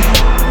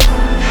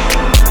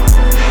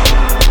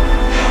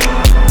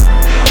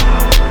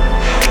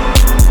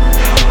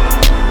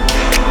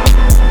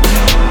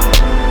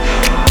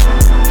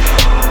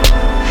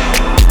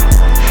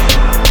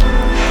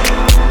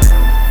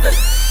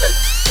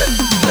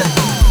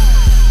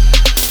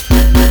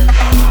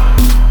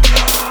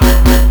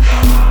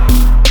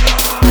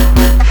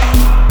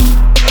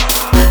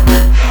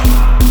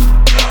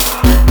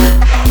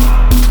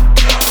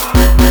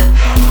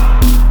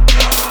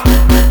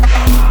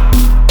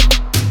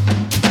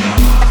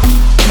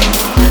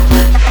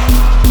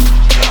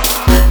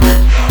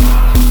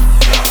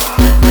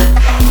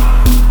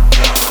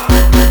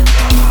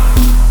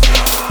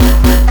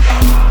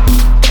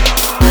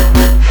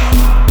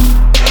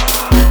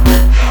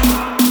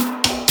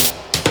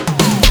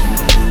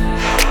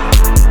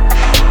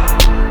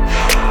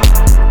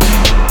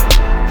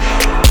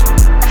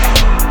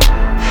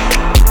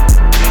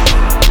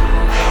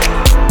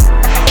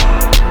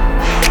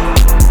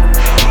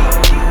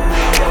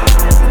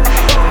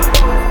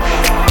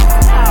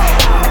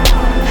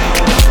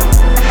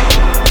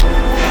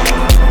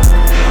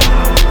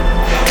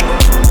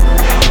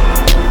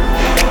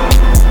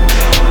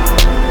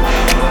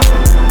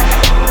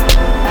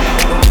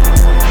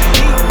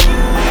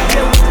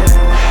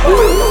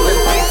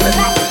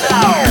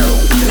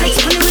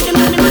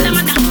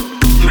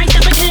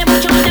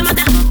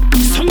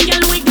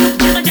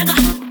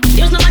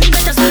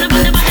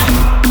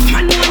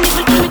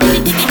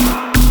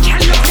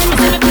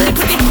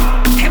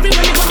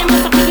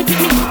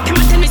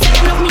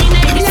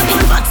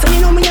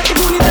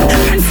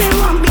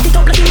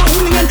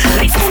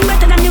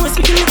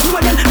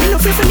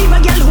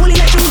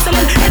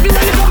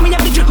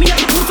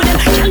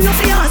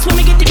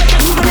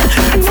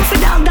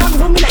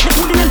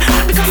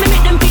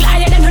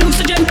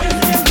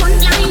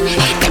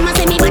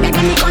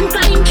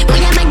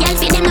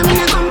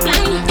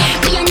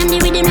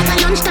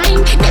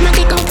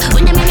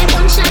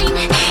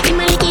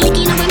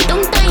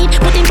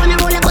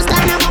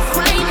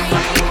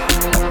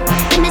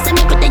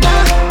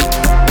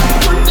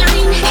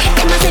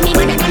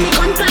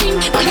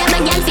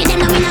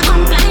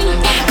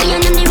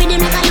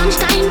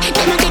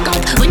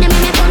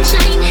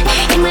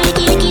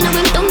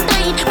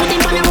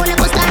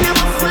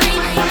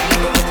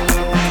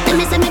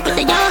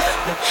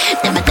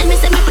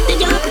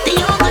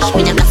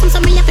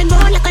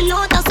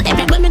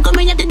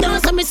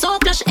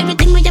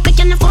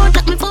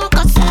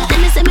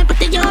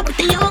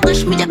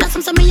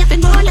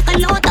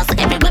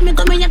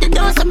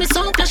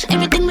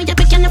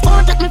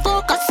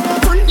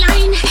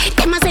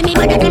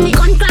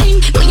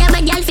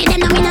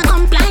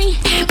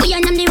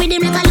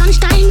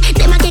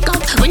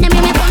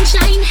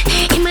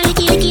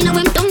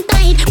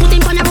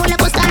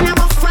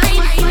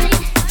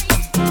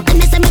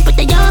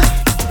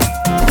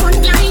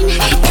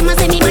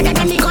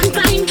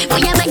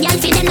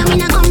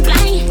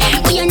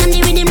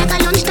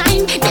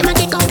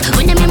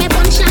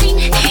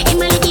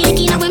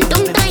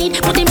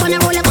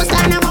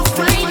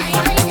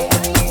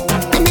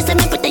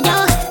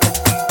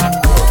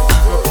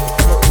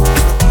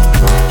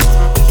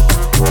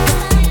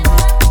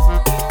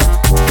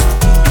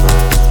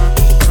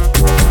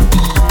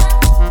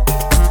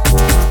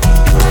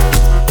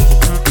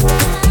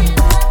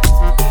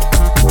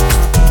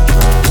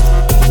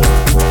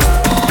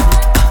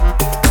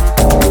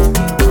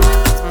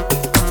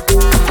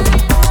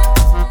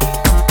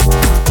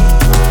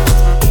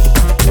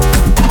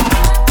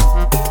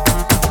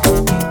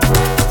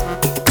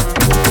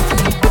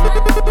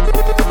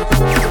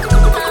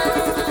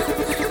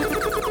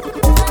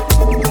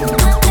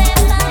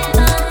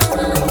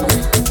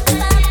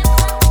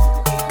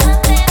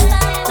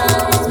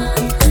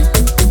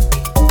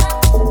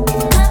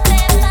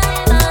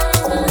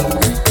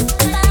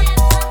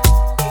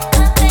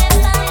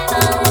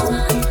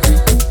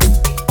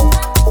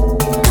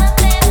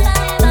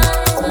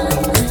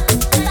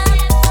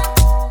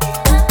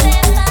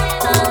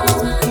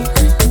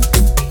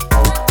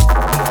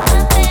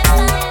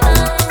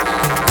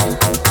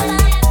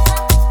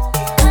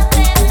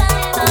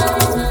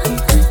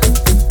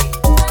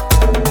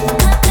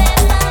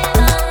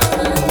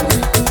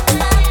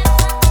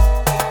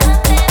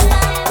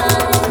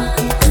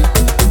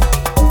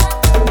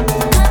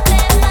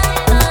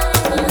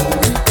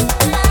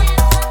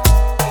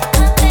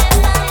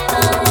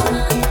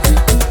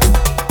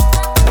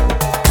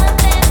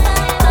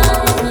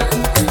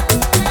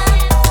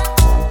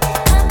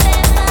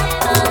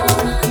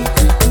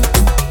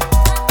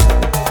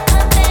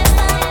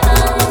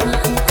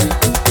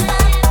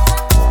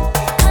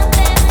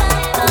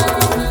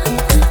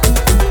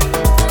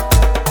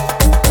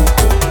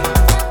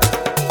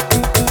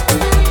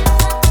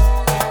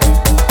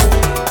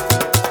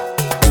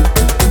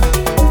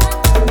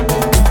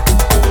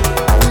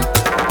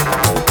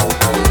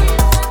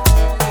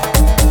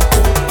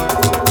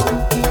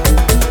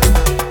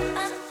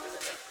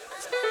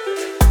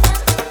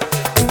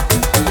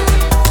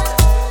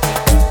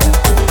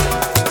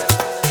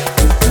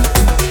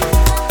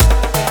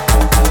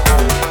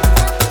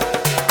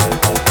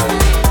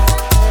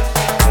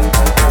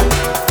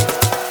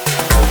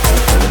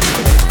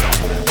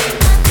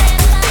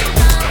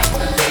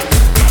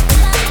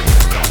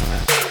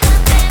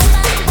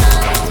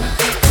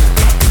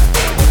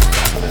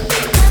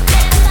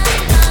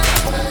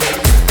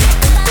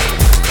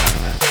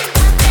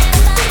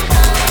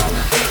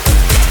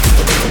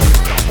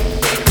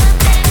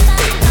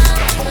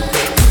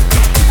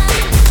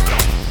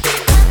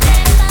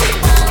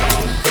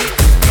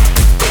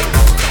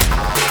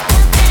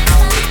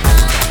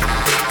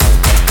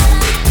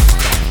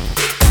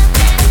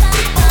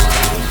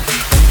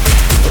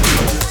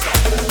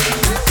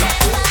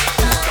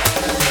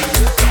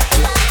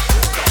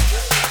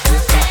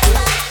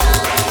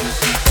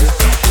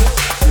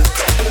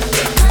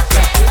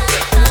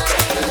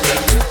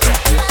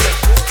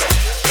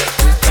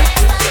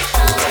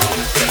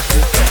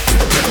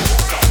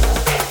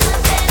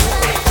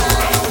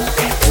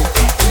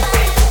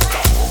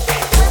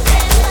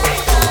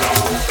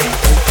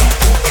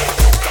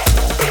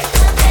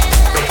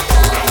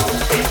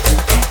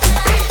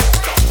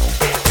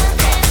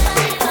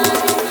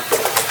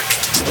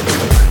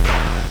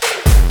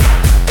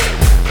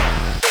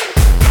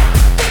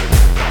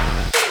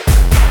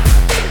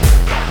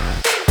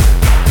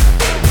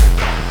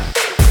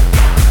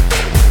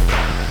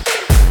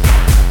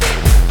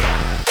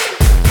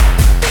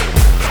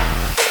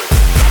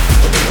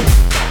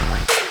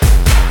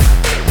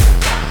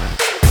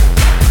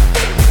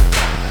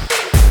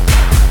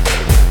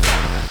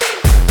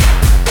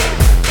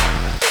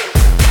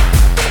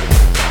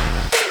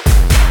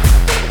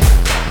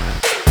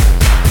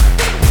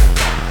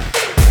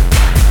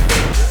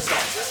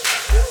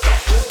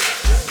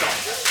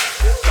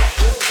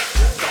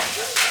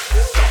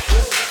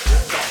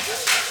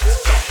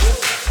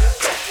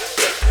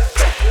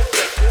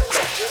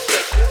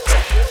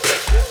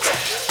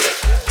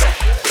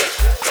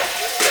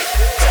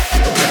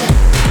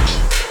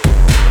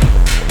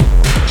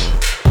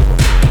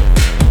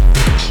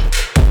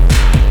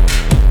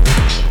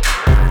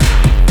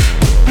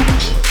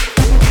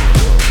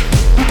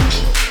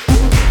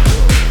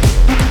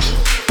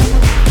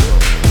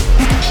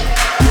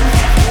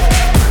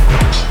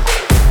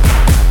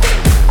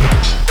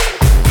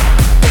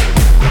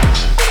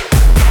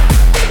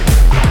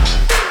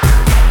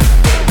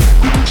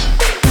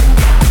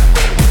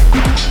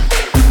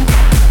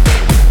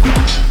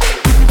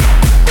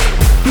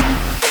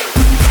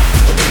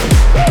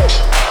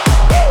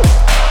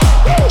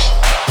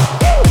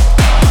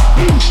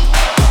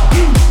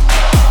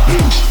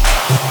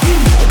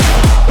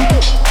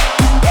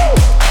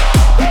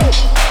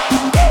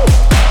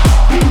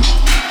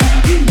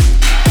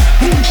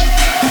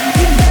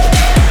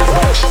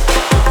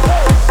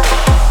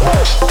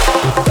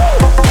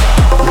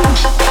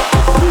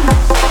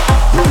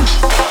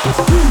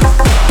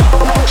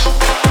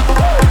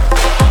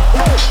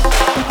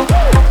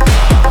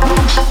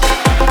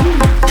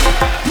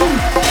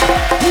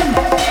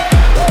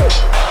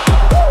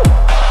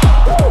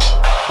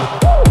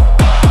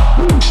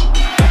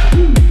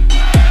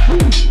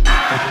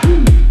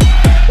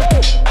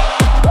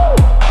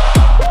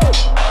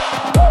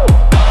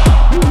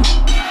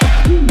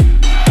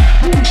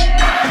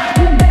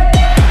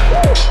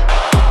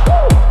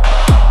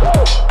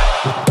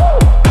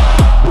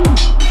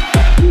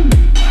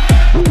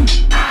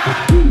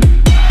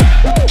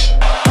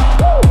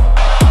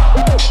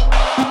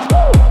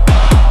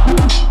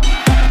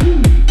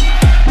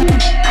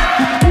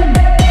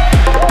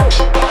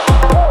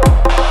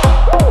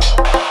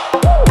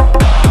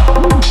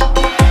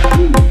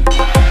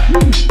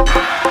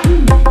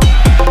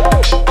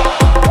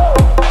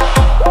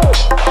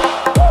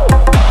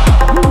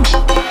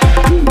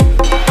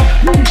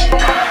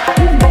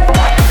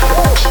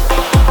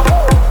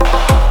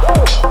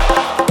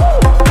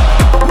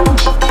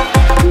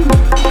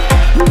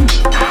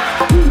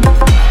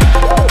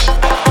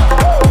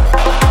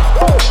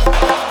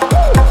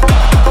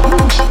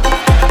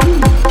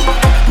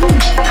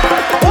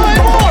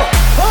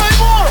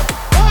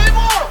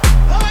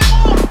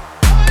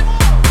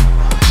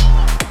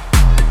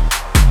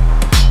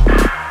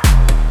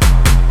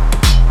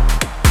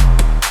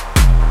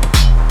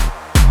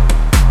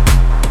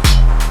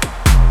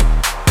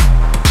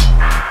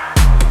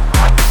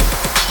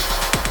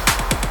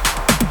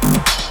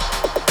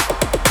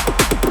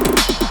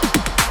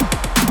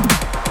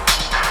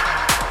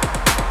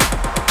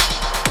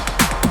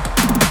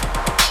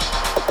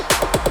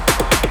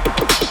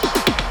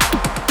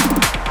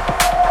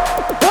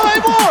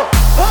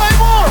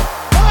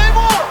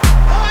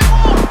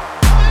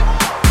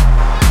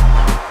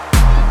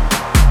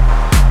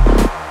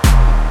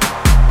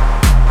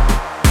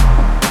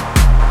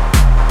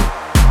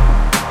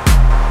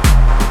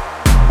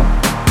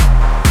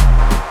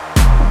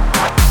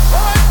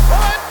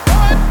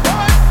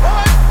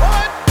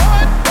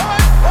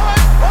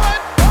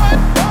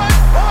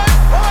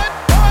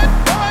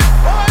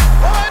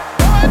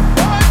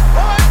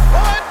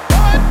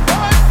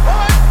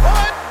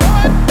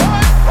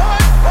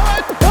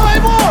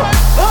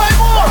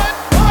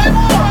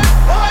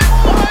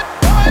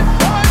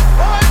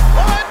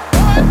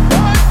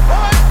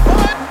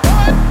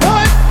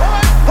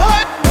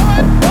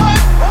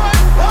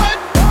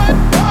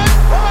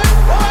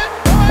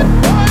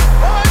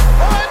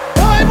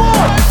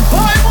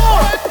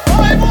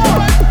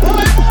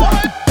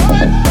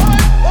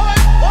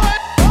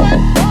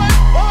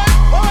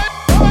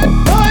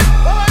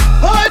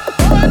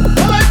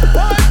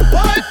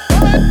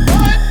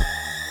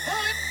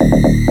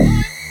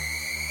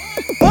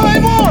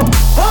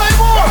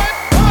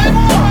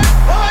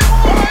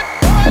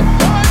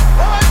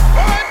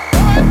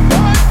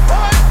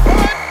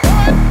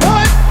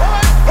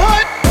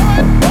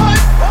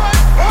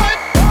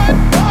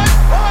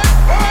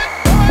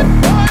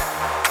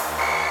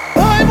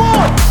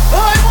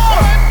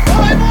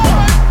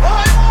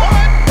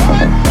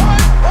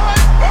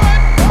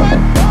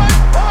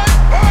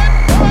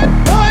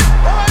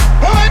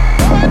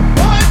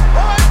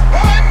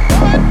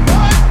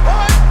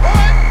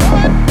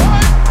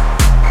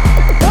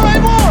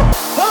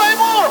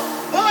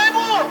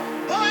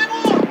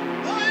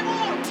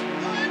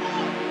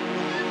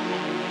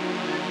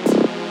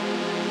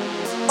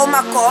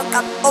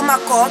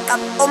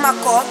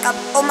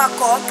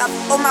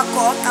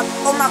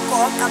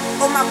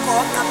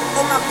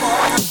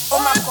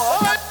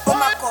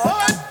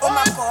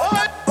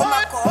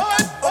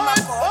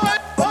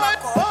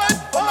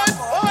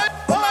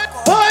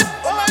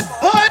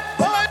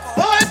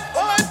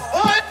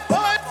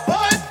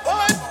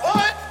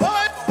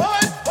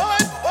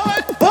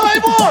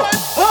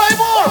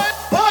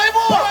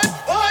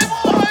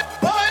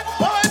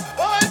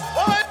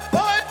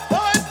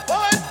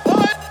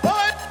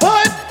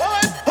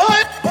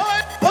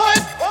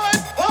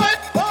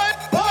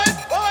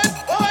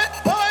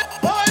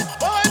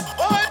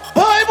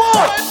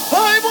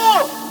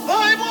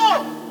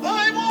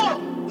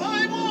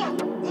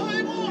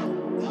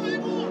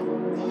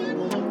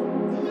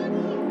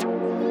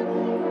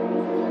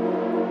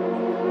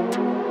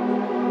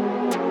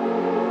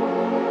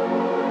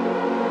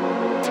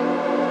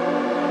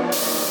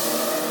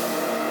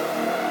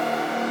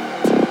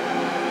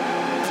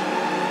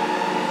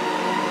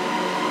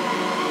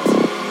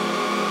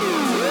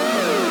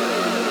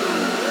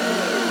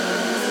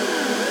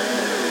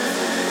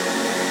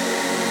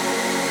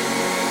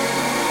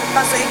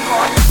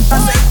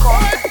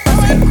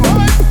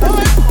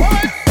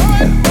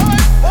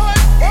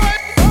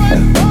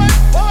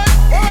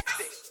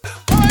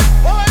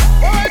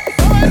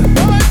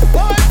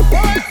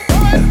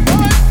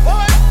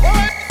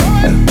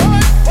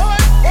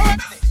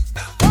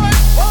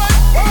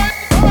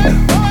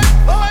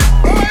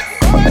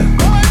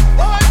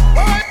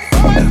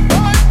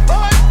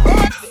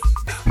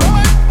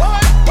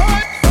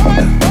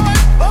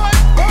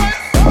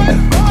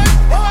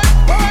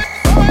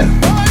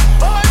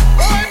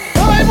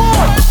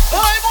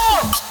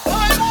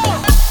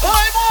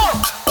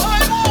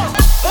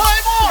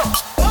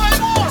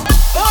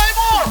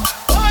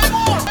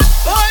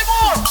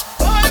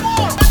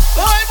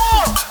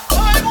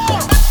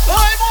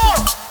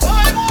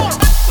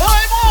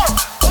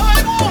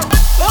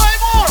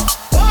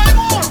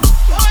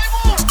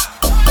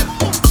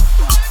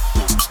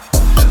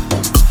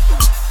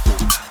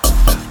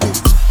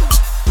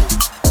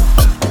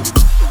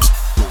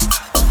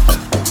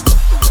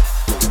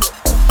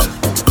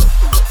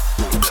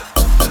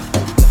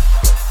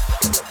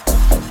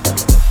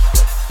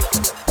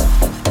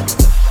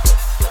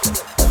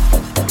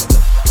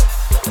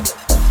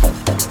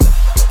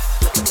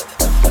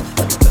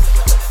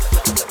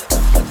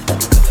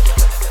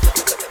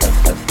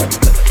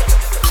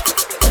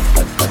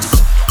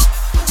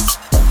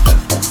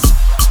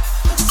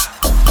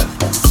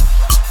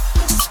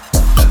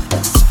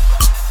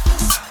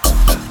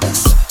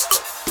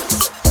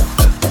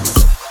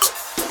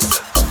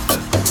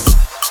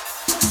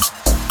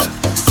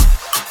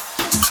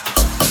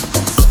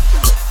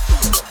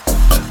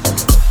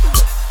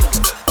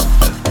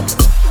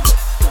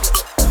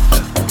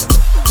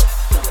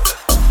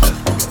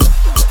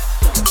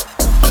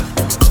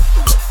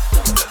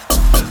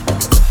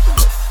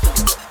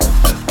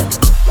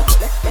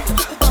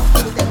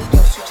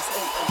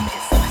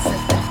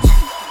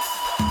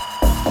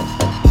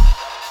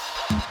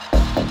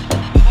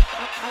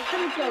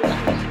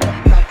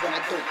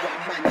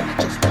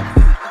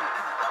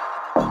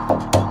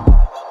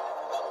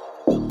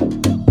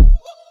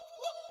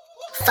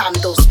 Fam,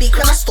 don't speak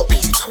when I stop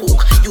you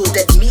talk. You're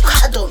dead meat,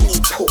 I don't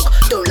need pork.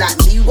 Don't like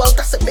me, well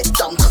that's a bit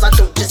dumb, cause I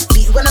don't just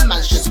beat when a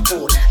man's just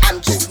bored.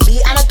 I'm just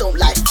me and I don't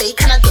like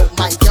fake, and I don't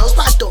mind girls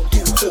but I don't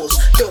do whores.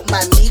 Don't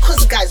mind me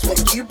cause guys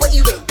want you but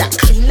you ain't that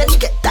clean, let me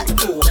get that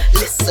door.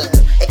 Listen,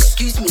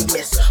 excuse me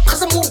miss,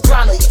 cause I'm all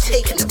brown or you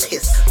taking a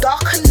piss.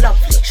 Dark and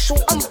lovely,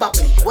 short and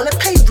bubbly, wanna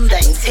play rude,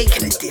 I ain't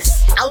taking a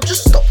diss. I'll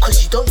just stop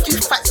cause you don't do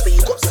fights but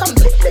you got some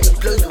lip, let me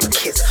blow you a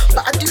kiss.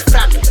 But I do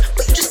family,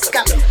 but you just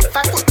scamming.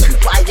 5'2"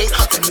 but I ain't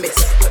hard to miss.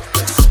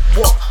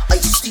 What, are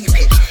you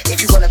stupid?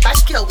 If you want a bad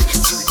girl we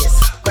can do this.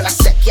 When I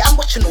step, yeah I'm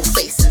watching all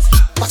faces.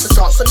 Bust a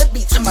dance on the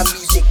beat to my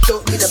music.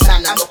 Don't need a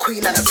man, I'm a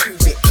queen and I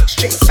prove it.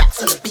 Straight facts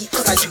on the beat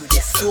cause I do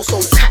this. You're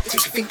so tapped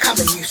if you think I'm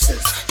a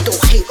nuisance.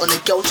 Don't hate on a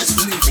girl, just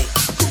move it.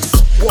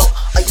 What,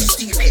 are you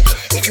stupid?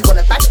 If you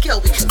want a bad girl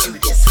we can do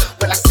this.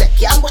 When I step,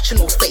 yeah I'm watching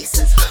all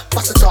faces.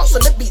 Bust a dance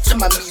on the beat to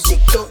my music.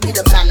 Don't need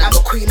a man, I'm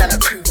a queen and I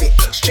prove it.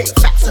 Straight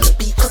facts on the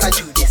beat cause I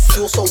do this.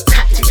 You're so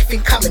tapped if you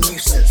think I'm a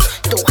nuisance.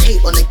 Don't hate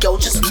on a girl,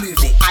 just move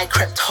it. I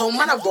crept home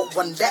and I wrote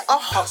one letter,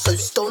 heart so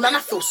stone and I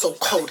feel so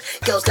cold.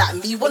 Girls like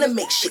me wanna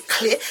make shit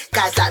clear.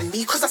 Guys like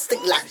me cause I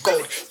stink like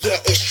gold. Yeah,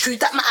 it's true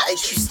that my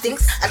attitude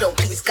stinks. I don't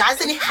please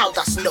guys anyhow,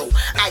 that's no.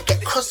 I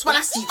get cross when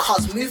I see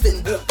cars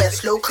moving, walk bare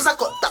slow cause I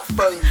got that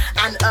throne.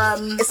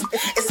 And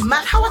it's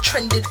mad how I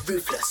trended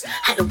ruthless.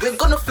 Had a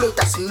wig on the floor,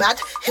 that's mad.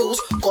 Heels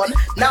gone,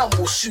 now I'm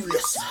all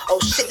shoeless. Oh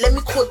shit, let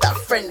me call that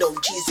friend, oh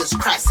Jesus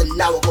Christ. And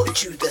now I got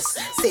Judas.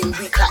 Same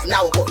week like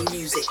now I got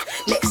music.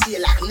 Next year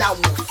like now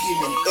I'm more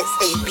fuming. It's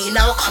AB,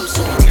 now I come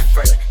so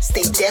different.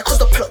 Stay there cause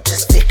the plot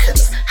just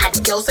thickens.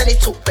 Had girls and they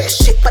talk bare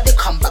shit but they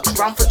come back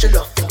round for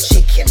jollof and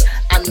chicken.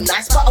 I'm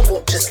nice but I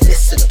won't just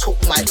listen. Took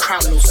my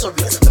crown, no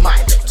sorry it's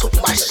mine. Took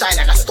my shine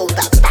and I stole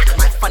that back.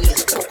 My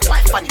funniest book,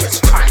 my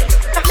funniest crime.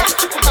 Let's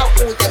talk about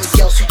all them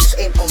girls who just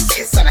ain't on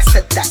piss, and I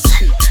said that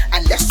too.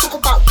 And let's talk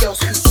about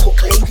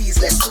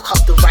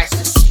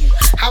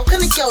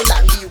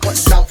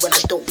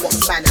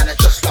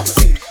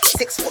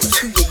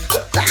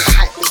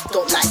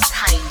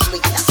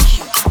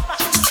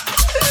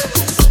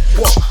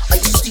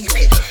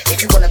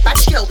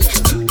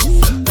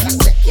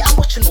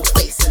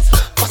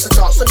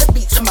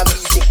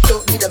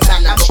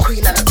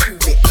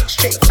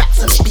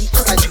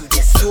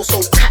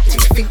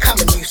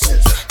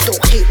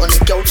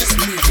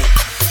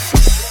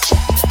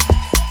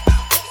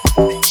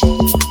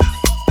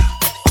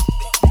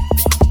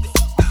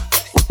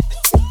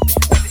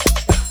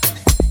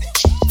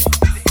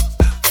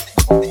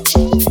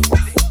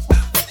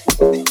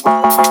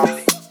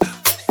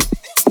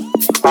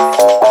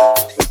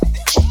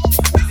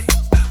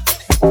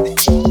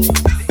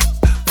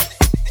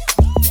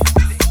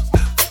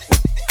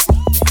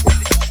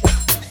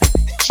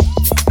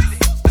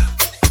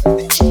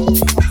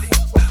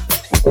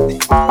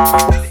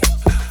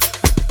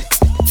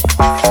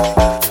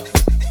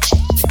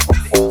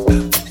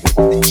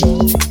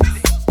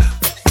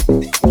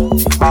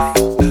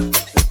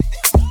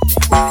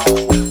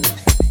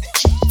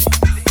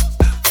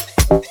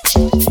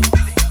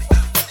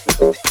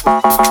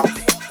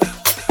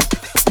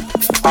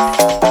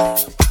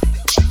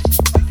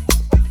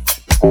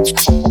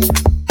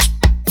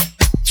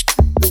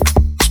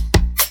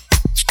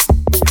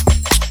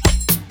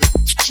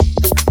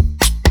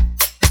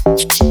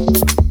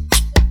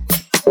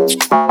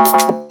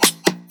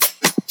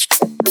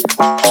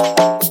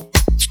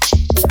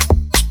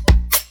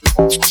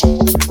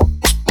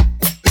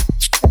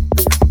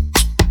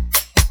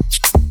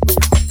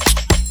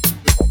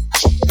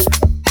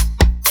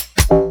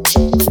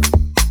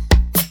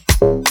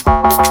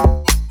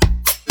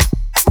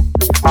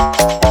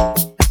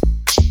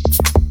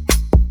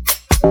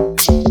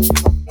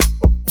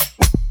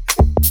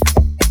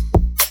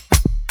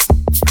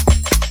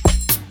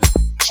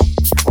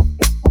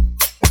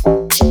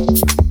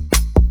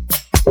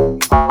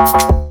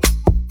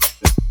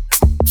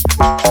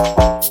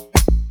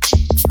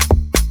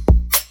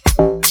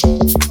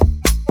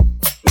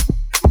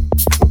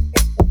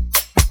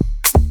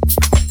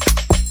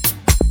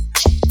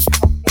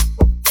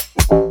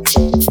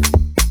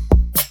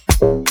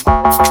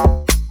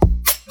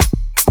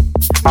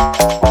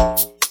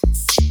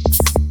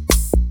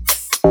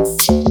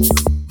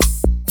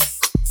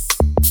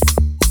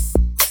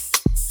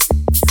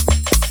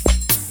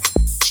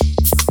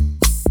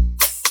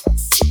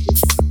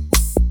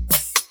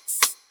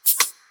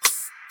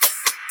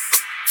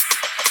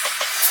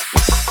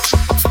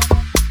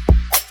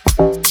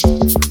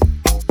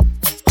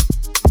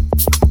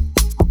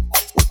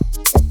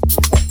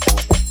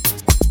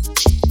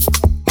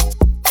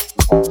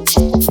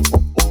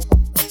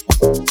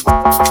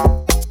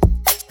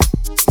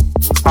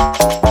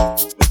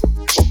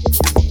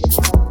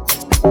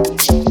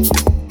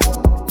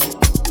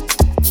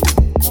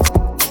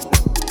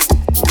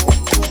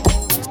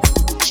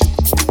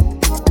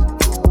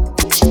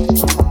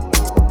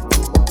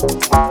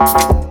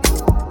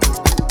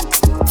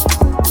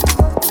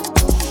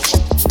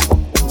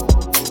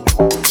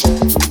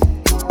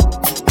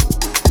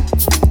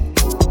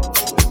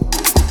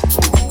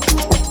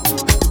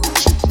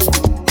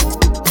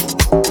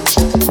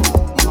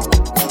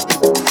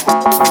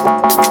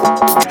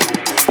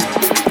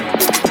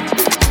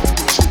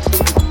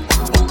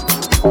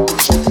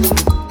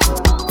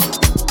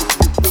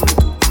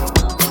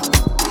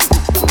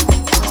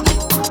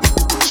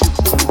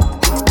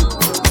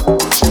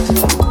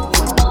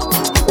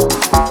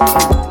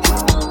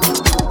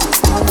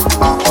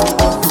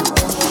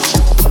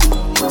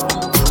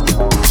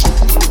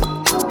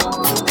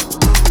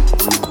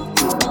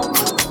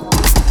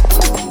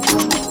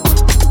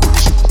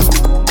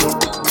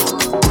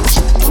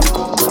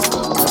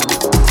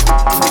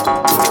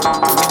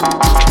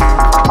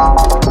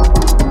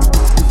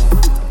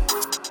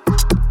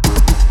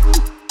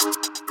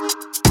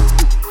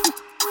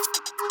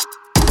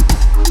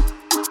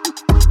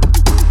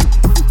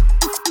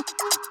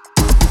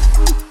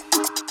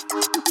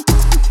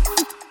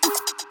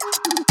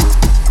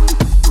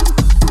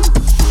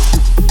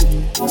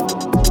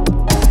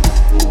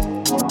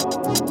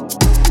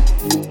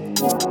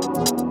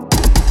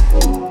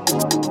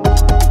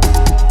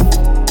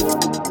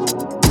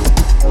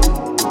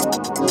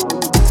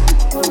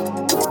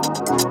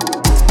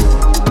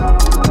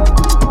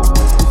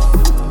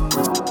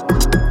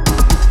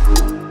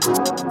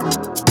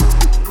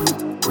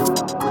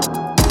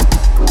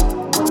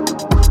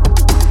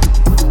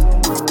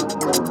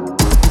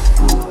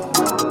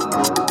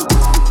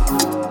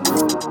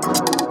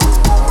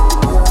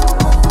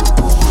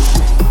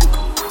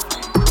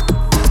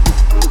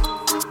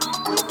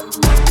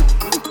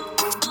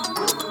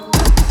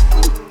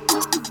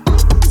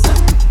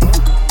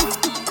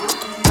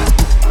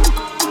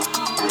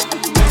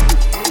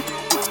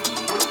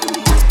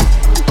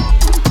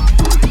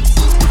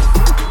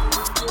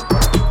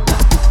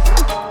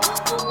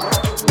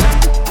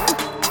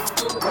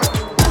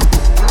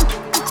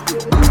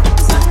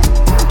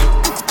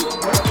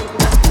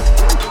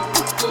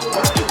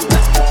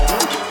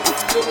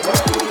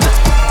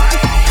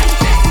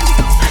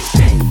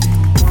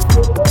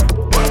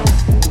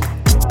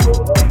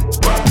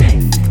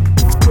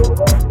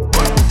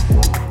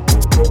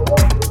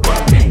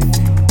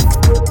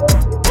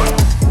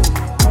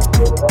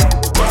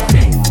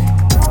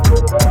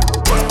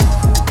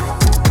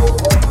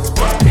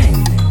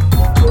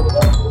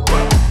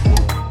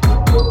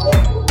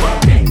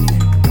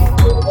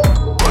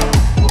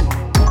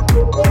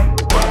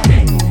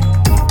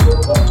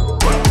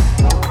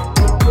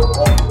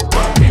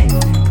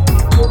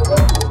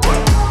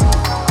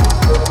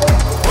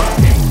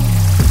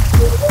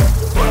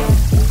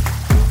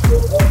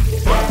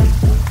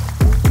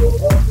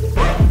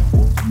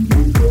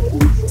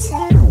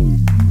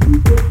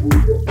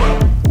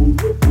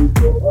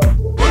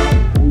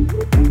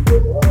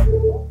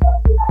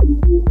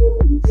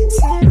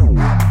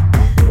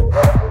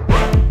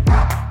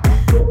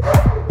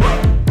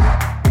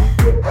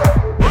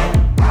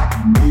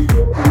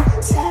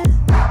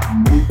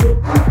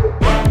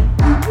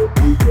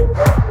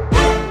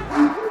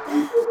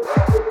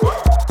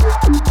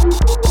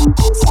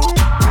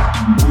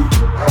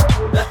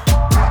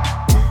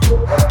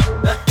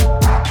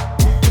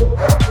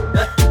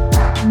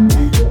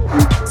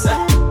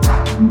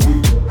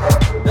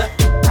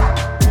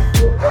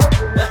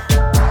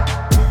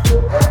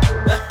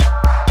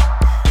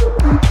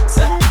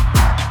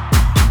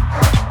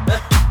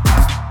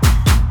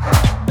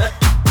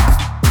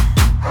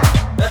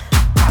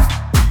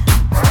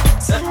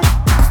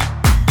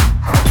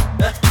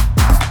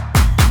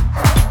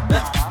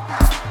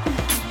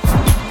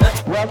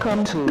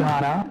Welcome to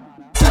Ghana.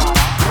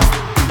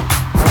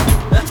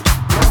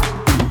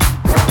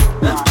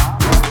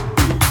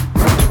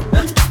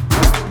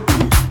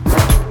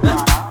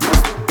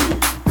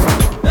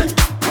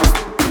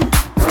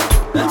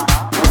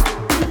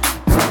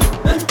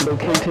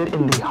 Located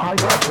in the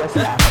heart of West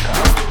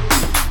Africa.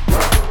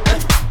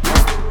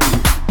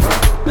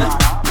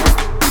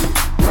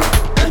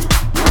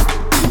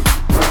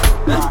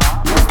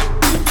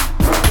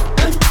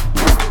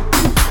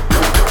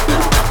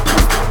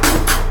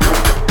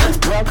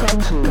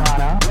 Welcome to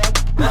Ghana.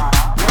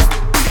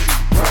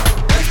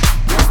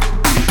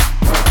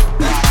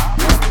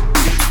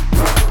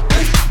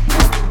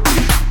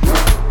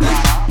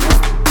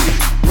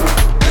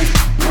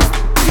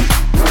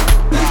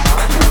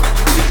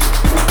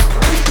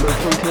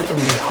 Located in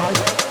the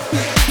heart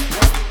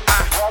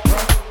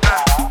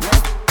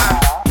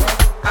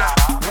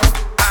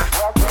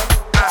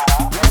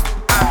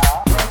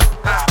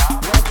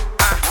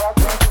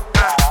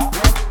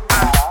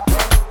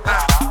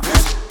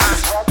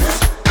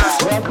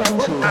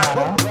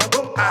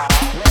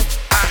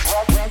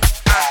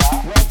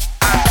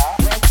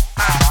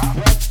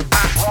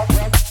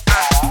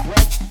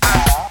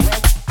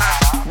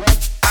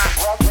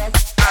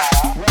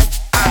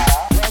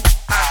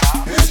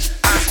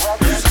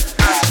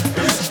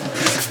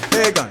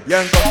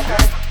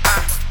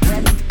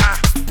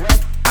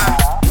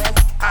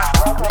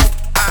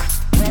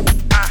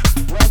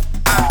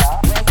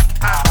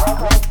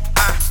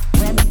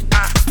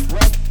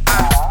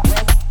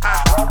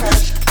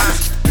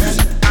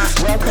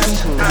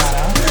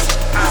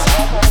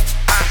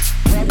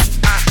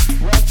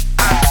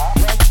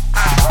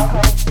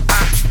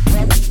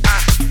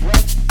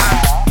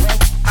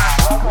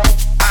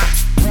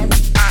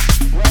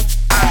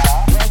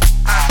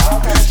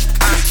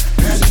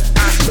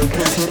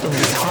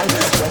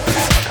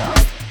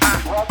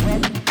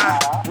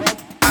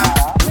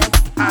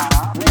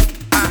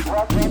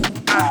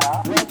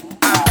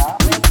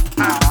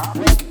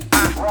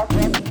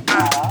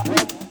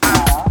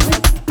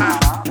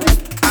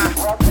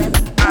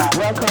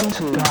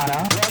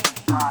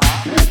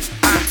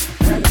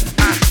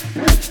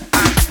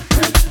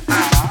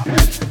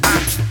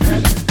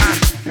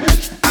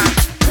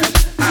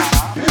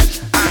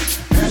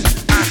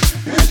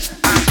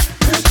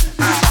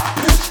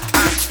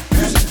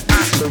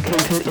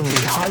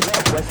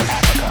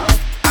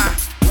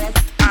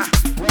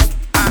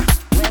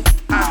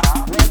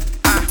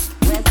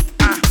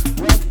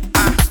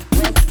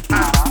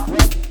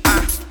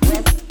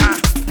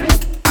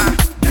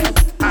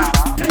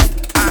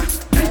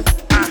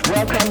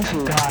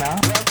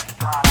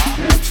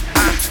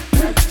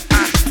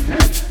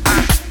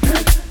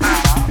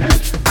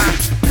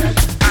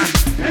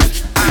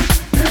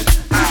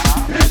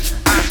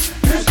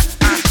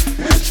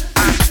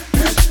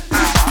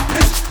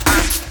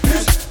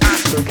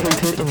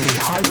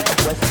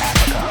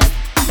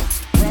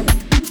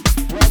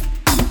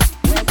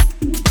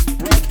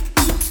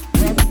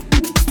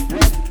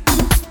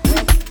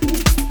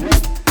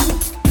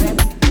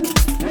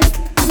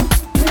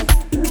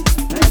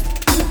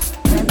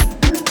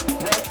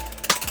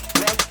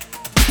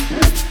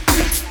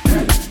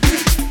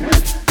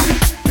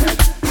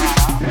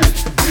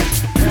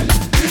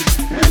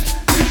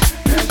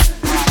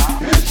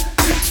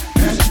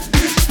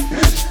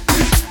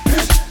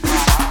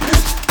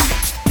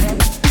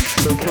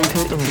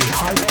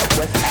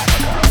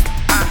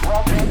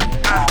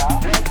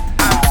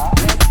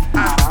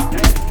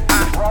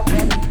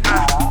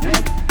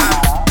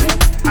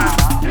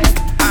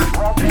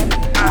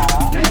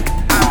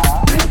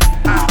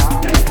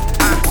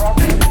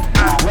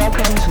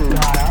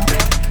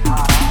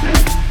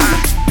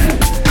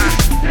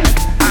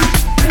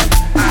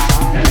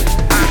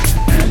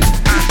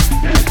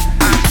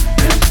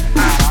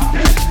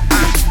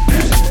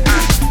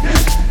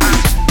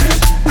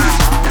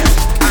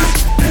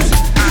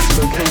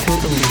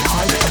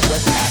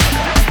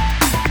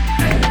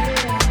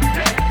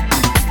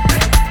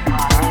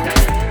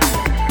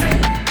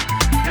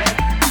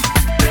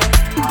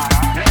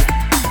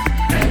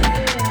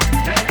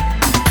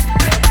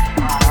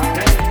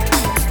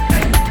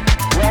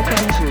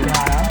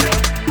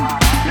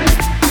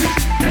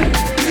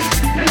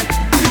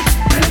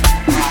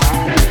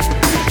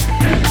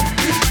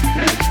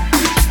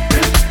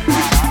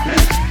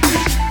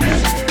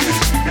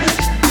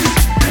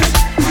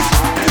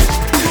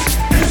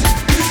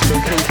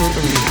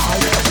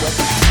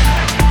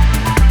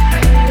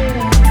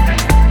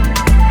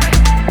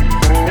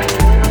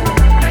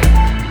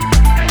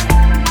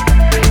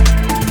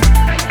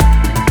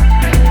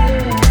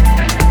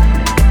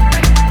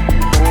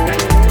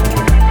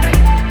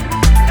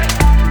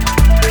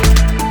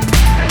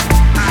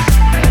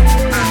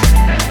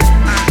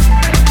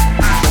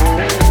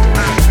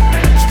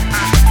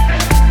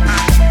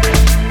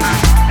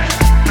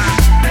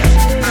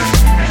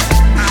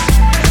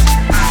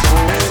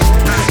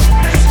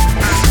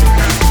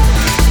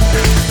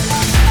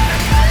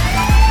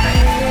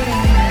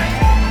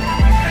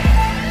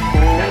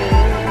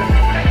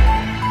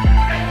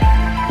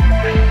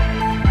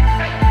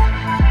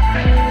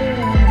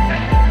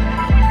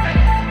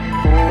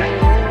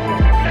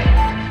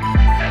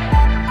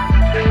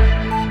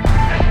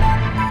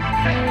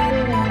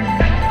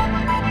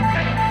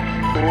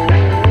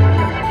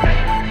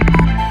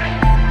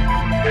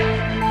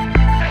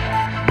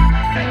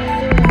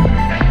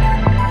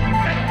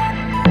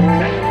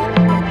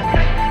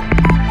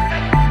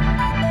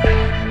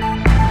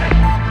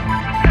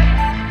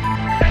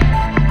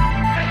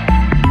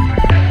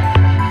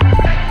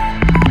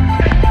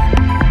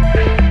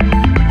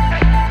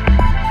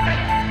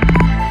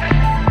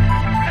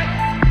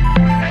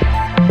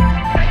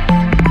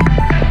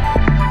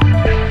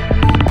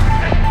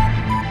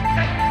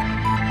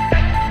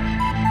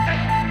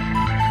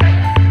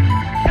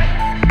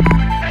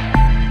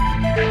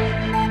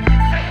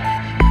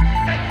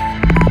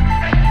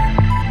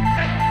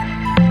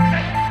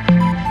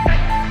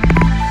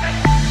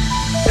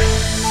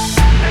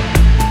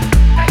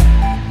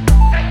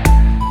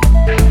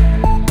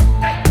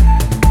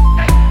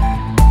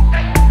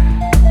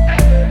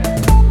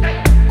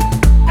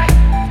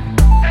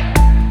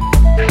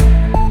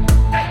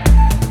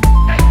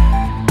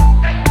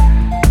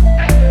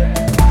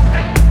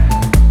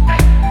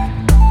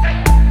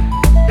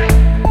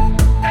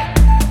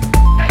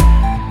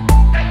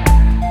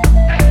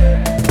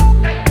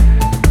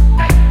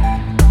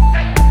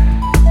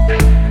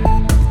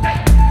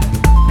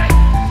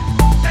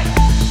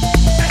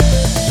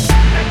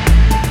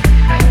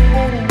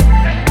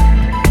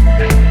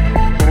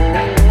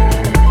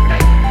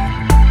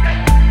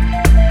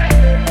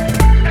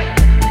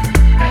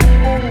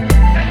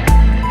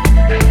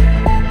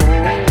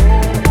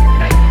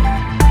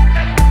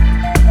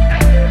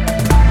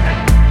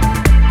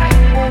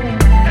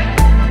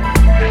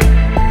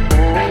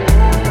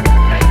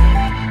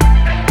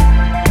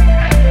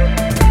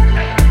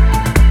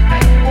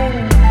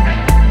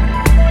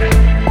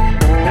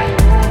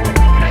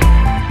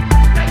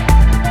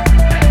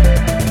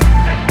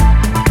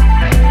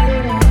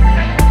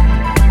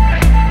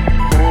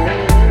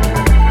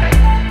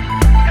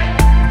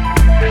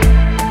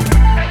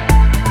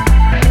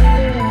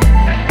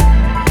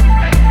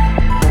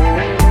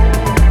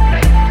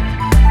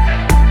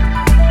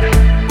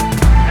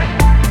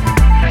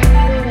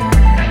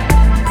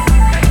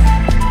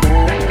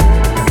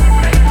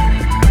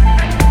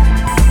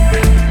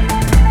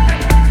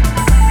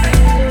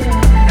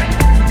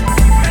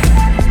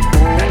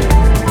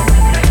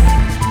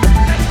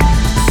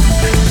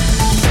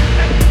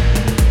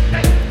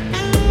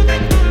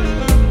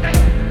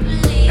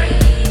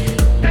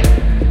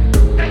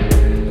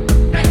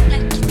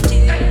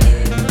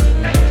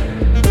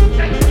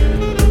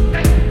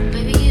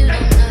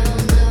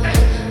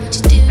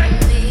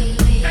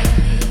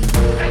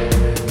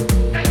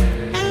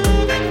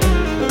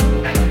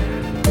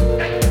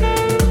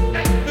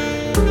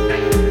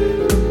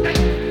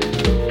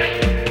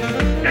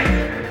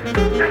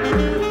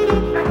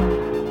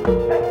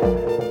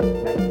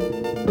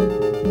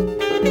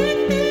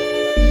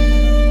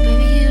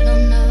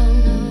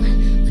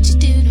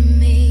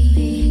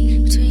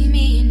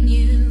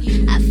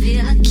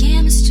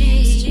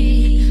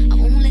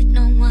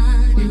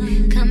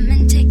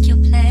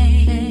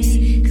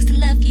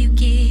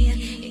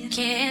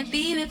can't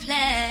be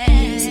replaced.